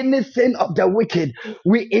against anything of the wicked.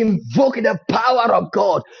 We invoke the power of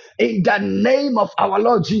God in the name of our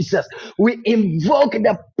Lord Jesus. We invoke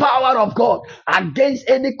the power of God against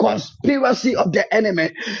any conspiracy of the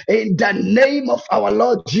enemy in the name of our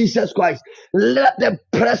Lord Jesus Christ. Let the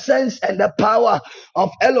presence and the power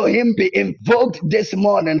of Elohim be invoked this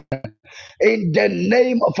morning in the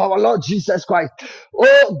name of our Lord Jesus Christ.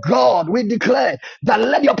 Oh God, we declare that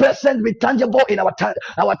let your presence be tangible in our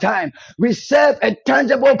time. We serve a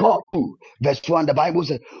tangible God. Verse 1, the Bible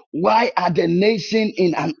says, why are the nation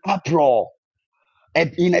in an uproar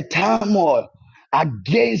and in a turmoil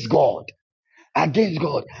against God? Against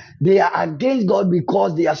God. They are against God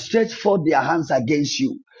because they are stretched forth their hands against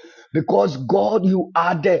you. Because God, you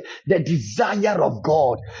are the desire of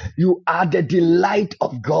God. You are the delight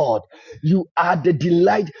of God. You are the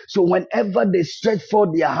delight. So whenever they stretch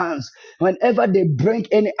forth their hands, whenever they bring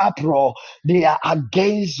any uproar, they are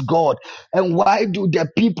against God. And why do the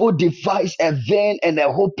people devise a vain and a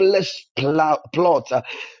hopeless plot?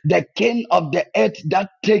 The king of the earth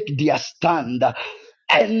that take their stand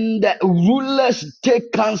and the rulers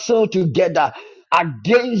take counsel together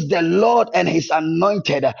against the Lord and his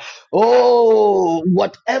anointed. Oh,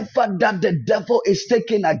 whatever that the devil is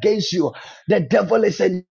taking against you, the devil is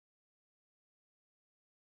a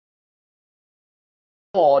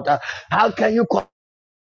Lord. How can you call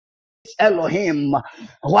Elohim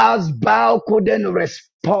whilst Baal couldn't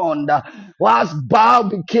respond, whilst Baal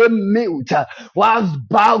became mute, whilst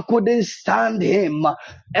Baal couldn't stand him?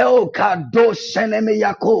 El Kadosh Enemy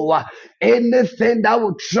Yakoa. Anything that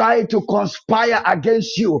will try to conspire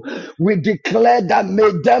against you, we declare that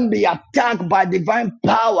may them be attacked by divine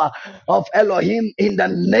power of Elohim in the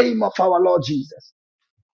name of our Lord Jesus.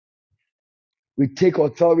 We take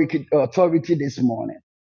authority this morning.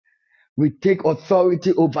 We take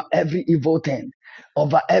authority over every evil thing,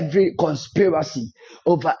 over every conspiracy,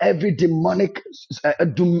 over every demonic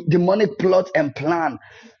plot and plan,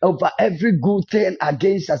 over every good thing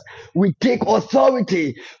against us. We take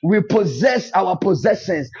authority. We possess our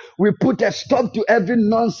possessions. We put a stop to every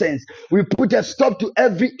nonsense. We put a stop to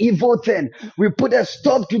every evil thing. We put a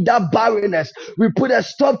stop to that barrenness. We put a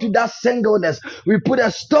stop to that singleness. We put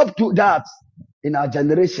a stop to that. In our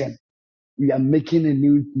generation, we are making a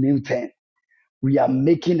new thing. We are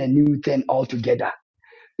making a new thing altogether.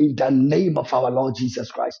 In the name of our Lord Jesus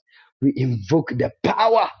Christ, we invoke the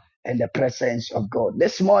power and the presence of God.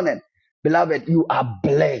 This morning, beloved, you are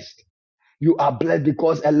blessed. You are blessed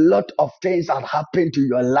because a lot of things have happened to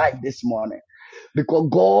your life this morning. Because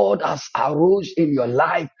God has arose in your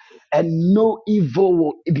life and no evil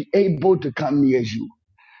will be able to come near you.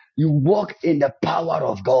 You walk in the power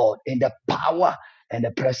of God, in the power and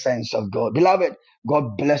the presence of God. Beloved,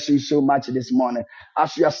 God bless you so much this morning.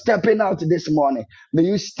 As you are stepping out this morning, may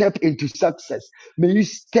you step into success. May you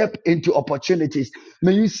step into opportunities.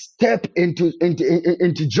 May you step into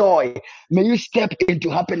joy. May you step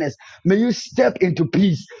into happiness. May you step into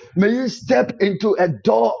peace. May you step into a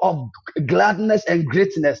door of gladness and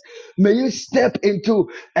greatness. May you step into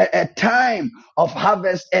a time of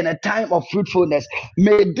harvest and a time of fruitfulness.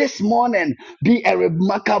 May this morning be a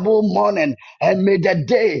remarkable morning, and may the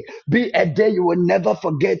day be a day you will never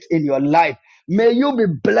forget in your life. May you be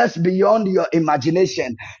blessed beyond your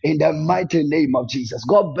imagination in the mighty name of Jesus.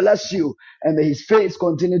 God bless you, and may his face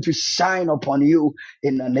continue to shine upon you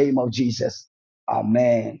in the name of Jesus.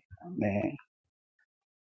 Amen. Amen.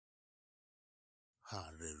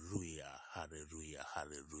 Hallelujah, hallelujah,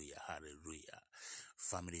 hallelujah, hallelujah.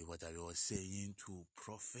 Family, what I was saying to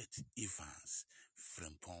Prophet Evans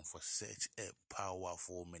Frimpong for such a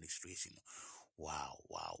powerful ministration. Wow,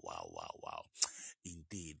 wow, wow, wow, wow.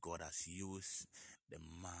 Indeed, God has used the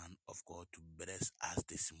man of God to bless us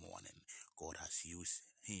this morning. God has used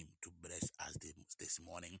him to bless us this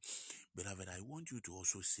morning. Beloved, I want you to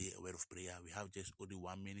also say a word of prayer. We have just only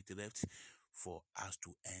 1 minute left for us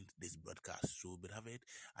to end this broadcast. So, beloved,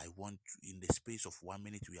 I want to, in the space of 1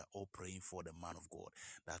 minute, we are all praying for the man of God,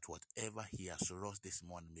 that whatever he has lost this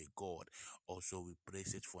morning, may God also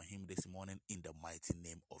replace it for him this morning in the mighty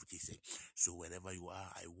name of Jesus. So wherever you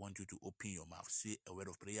are, I want you to open your mouth, say a word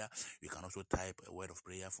of prayer. You can also type a word of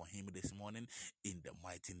prayer for him this morning in the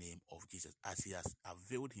mighty name of Jesus, as he has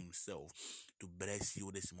availed himself to bless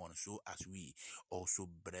you this morning. So as we also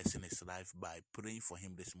bless in his life by praying for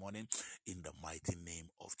him this morning in the mighty name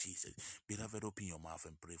of Jesus. Beloved, open your mouth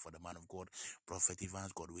and pray for the man of God, Prophet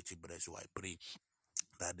Evans. God, which bless you. I pray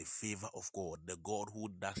that the favor of God, the God who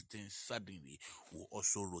does things suddenly, will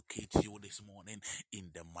also locate you this morning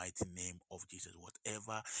in the mighty name of Jesus.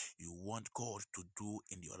 Whatever you want God to do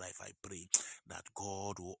in your life, I pray that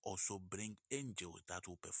God will also bring angels that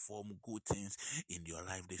will perform good things in your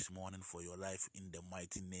life this morning for your life in the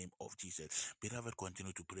mighty name of Jesus. Beloved,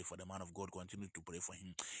 continue to pray for the man of God. Continue to pray for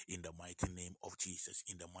him in the mighty name of Jesus.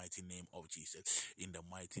 In the mighty name of Jesus. In the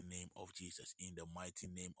mighty name of Jesus. In the mighty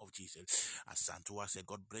name of Jesus. As Santua said,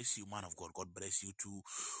 God bless you, man of God. God bless you too,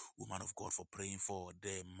 woman of God, for praying for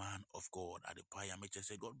the man of God. At the Paya Mecha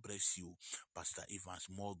said, God bless you, Pastor Evans.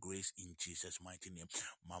 More grace in Jesus' mighty name.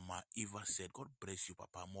 Mama Eva said, God bless you,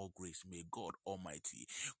 Papa. More grace. May God Almighty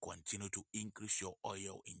continue to increase your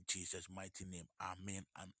oil in Jesus' mighty name. Amen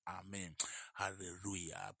and amen.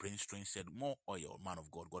 Hallelujah. Prince Train said, more oil, man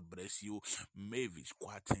of God. God bless you. Mavis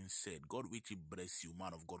Quatin said, God richly bless you,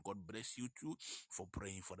 man of God. God bless you too for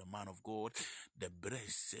praying for the man of God. The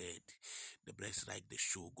breast said, the breast like the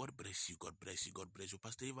show. God bless you. God bless you. God bless you,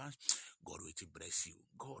 Pastor Evans. God richly bless you.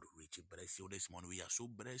 God richly bless you this morning. We are so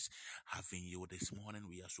blessed having you this morning.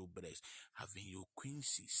 We are so blessed having you.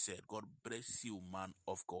 Quincy said, God bless you, man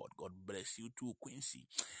of God. God bless you too, Quincy,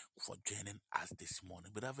 for joining us this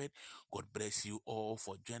morning. Beloved, God bless you all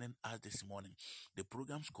for joining us this morning. The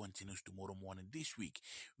programs continues tomorrow morning. This week,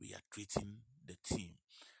 we are treating the theme,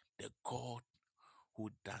 the God who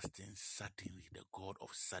does things suddenly, the God of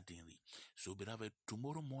suddenly. So, beloved,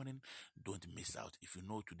 tomorrow morning, don't miss out. If you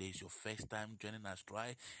know today is your first time joining us,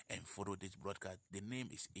 try and follow this broadcast. The name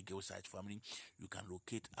is Eagle Sight Family. You can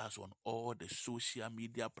locate us on all the social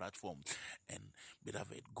media platforms. And,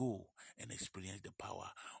 beloved, go and experience the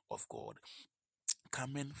power of God.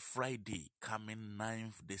 Coming Friday, coming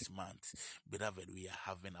 9th this month, beloved, we are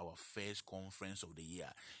having our first conference of the year.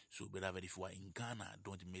 So, beloved, if you are in Ghana,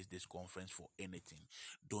 don't miss this conference for anything.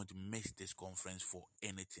 Don't miss this conference for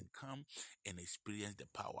anything. Come and experience the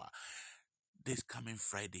power. This coming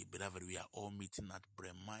Friday, beloved, we are all meeting at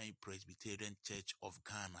Bremai Presbyterian Church of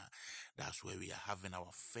Ghana. That's where we are having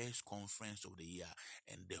our first conference of the year.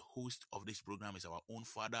 And the host of this program is our own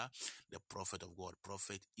father, the prophet of God,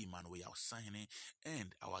 Prophet Emmanuel Sahine.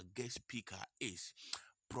 And our guest speaker is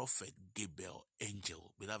Prophet Gabriel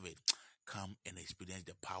Angel. Beloved, come and experience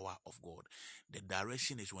the power of God. The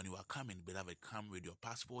direction is when you are coming, beloved, come with your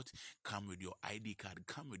passport, come with your ID card,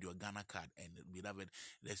 come with your Ghana card, and beloved,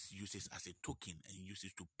 let's use this as a token and use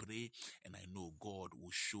it to pray, and I know God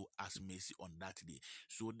will show us mercy on that day.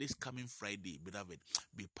 So this coming Friday, beloved,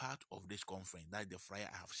 be part of this conference. That's the flyer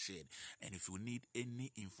I have shared. And if you need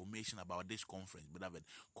any information about this conference, beloved,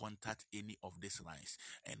 contact any of these lines,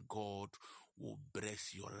 and God will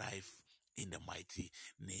bless your life in the mighty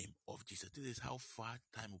name of Jesus. This is how far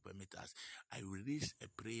time will permit us. I release a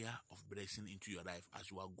prayer of blessing into your life. As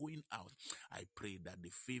you are going out, I pray that the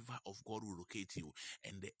favor of God will locate you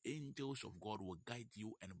and the angels of God will guide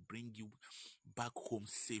you and bring you back home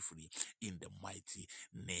safely in the mighty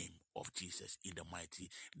name of Jesus. In the mighty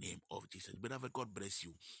name of Jesus. Beloved, God bless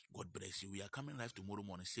you. God bless you. We are coming live tomorrow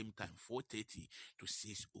morning, same time, 4:30 to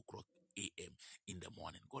 6 o'clock a.m. in the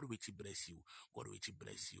morning. God will bless you. God will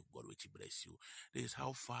bless you. God will bless you. This is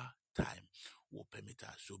how far time will permit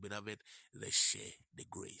us. So, beloved, let's share the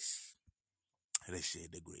grace. Let's share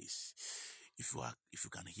the grace. If you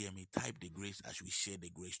can hear me, type the grace as we share the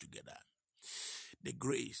grace together. The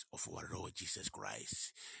grace of our Lord Jesus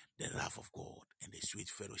Christ, the love of God, and the sweet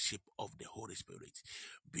fellowship of the Holy Spirit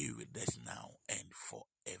be with us now and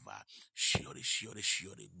forever. Surely, surely,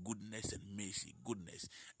 surely, goodness and mercy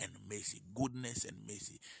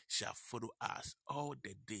shall follow us all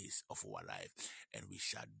the days of our life, and we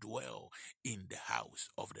shall dwell in the house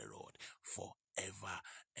of the Lord forever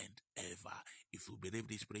and ever. If you believe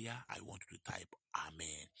this prayer, I want you to type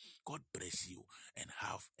Amen. God bless you and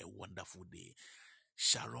have a wonderful day.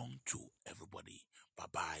 Shalom to everybody.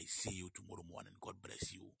 Bye-bye. See you tomorrow morning. God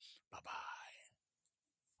bless you. Bye-bye.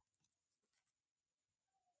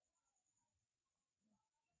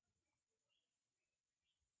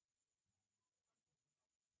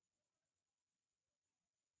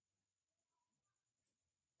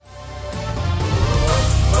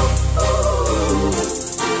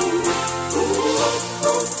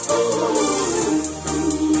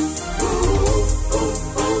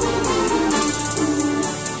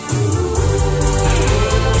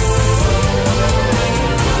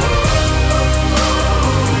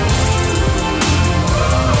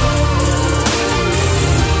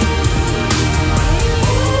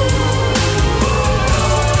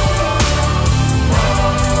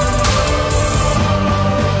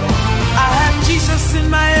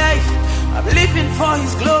 For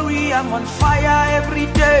his glory, I'm on fire every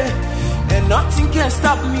day. and nothing can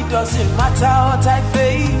stop me. Doesn't matter what I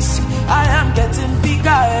face. I am getting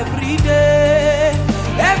bigger every day.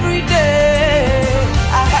 Every day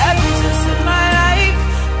I have Jesus in my life,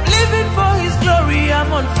 living for His glory.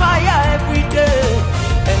 I'm on fire every day,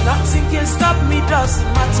 and nothing can stop me. Doesn't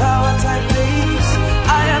matter what I face.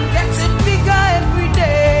 I am getting bigger every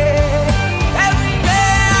day. Every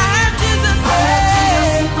day I have Jesus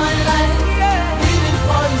in my life, living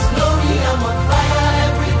for His glory. I'm on fire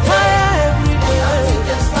every day. Fire every day. Nothing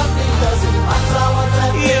can stop me. Doesn't matter what I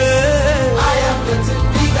face. I am getting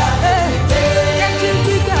bigger every day. Getting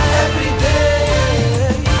bigger every day.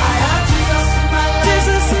 I have Jesus in my life.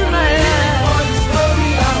 Jesus in my life. Living for His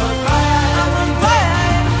glory. I'm on fire. I'm on fire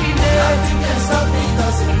every day. Nothing can stop me.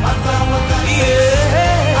 Doesn't matter what I face.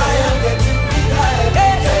 I am getting bigger every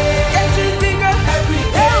day. Getting bigger every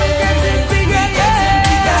day. Getting bigger, getting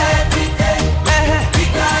bigger every day.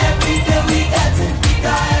 Bigger every day. We getting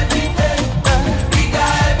bigger every day. Bigger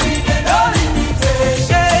every day. No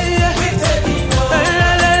limitation. We taking over.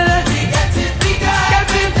 We getting bigger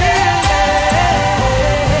every day.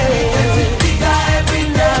 We getting bigger every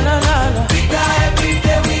day. Bigger every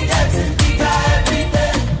day. We getting bigger every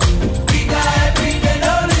day. Bigger every day.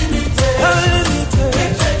 No limitation.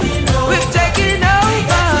 We're taking over. We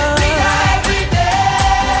getting bigger every day.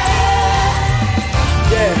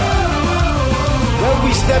 Yeah. When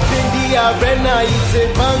we step in the arena, it's a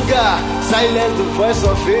banger. Silence the voice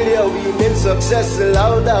of failure, we make success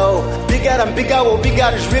louder. Oh. Bigger than bigger, what we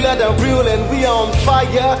got is realer than real, and we are on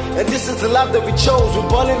fire. And this is the life that we chose. We're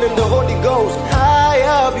balling in the Holy Ghost.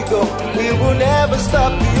 Higher we go, we will never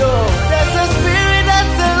stop. Yo, there's a spirit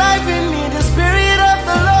that's alive in me, the spirit of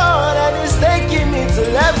the Lord, and it's taking me to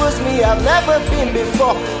levels me I've never been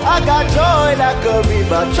before. I got joy like a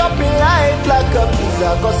river, chopping life like a pizza.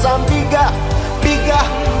 Cause I'm bigger, bigger,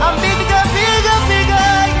 I'm bigger, bigger, bigger,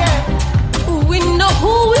 yeah. We know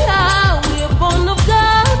who we are, we are born of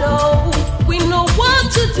God, oh. We know what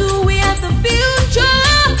to do, we have the future.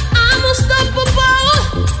 I'm unstoppable,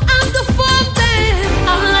 I'm the fountain.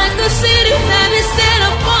 I'm like a city that is set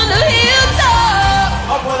up on the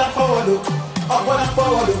hilltop. Upward and forward, upward and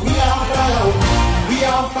forward. We are on fire, we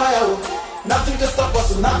are on fire. Nothing can stop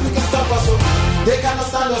us, nothing can stop us. They cannot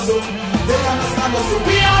stand us, they cannot stand us.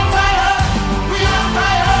 We are on fire, we are on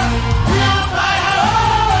fire, we are on fire.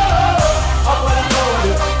 Upward and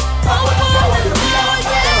forward, upward and forward. We are on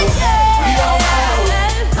fire, we are on fire.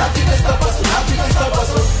 Nothing can stop us, nothing can stop us.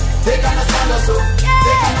 They cannot stand us,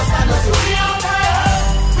 they cannot stand us. We are on fire,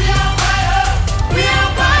 we are on fire, we are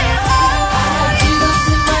on fire. I have Jesus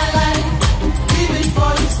in my life, living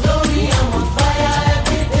for His glory. I'm on fire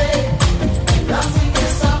every day. Nothing can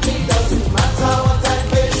stop me, doesn't matter what I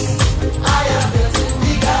face. I am getting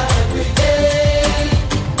bigger every day.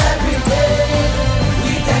 Every day,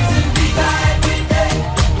 we getting bigger every day.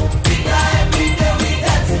 Bigger every day, we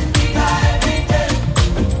getting bigger every day.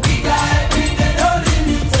 Bigger every day, no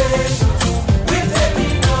limitations. We're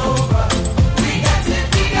taking over. We getting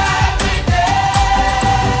bigger every day.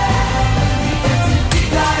 We getting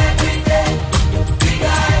bigger every day.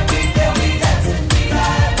 Bigger every day, we getting bigger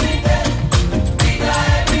every day. Bigger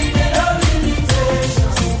every day, no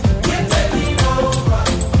limitations. We're taking over.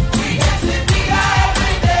 We getting bigger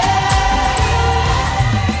every day.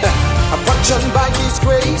 I'm watching by His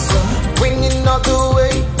grace, winning all the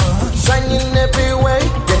way, shining everywhere,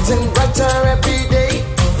 getting brighter every day.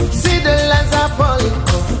 See the lines are falling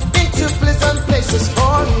into pleasant places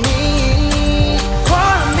for me,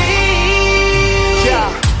 for me.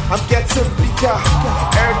 Yeah, I'm getting bigger.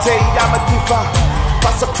 Every day I'm a diva.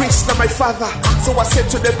 Pastor Chris, now my father. So I said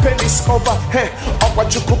to the pen is over. Hey, up what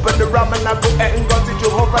you cook and the ram and I go and go to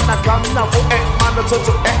Jehovah. And I come now for man to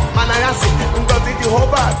man I say and go to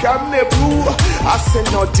Jehovah. Come ne blue. I said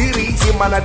no diri man.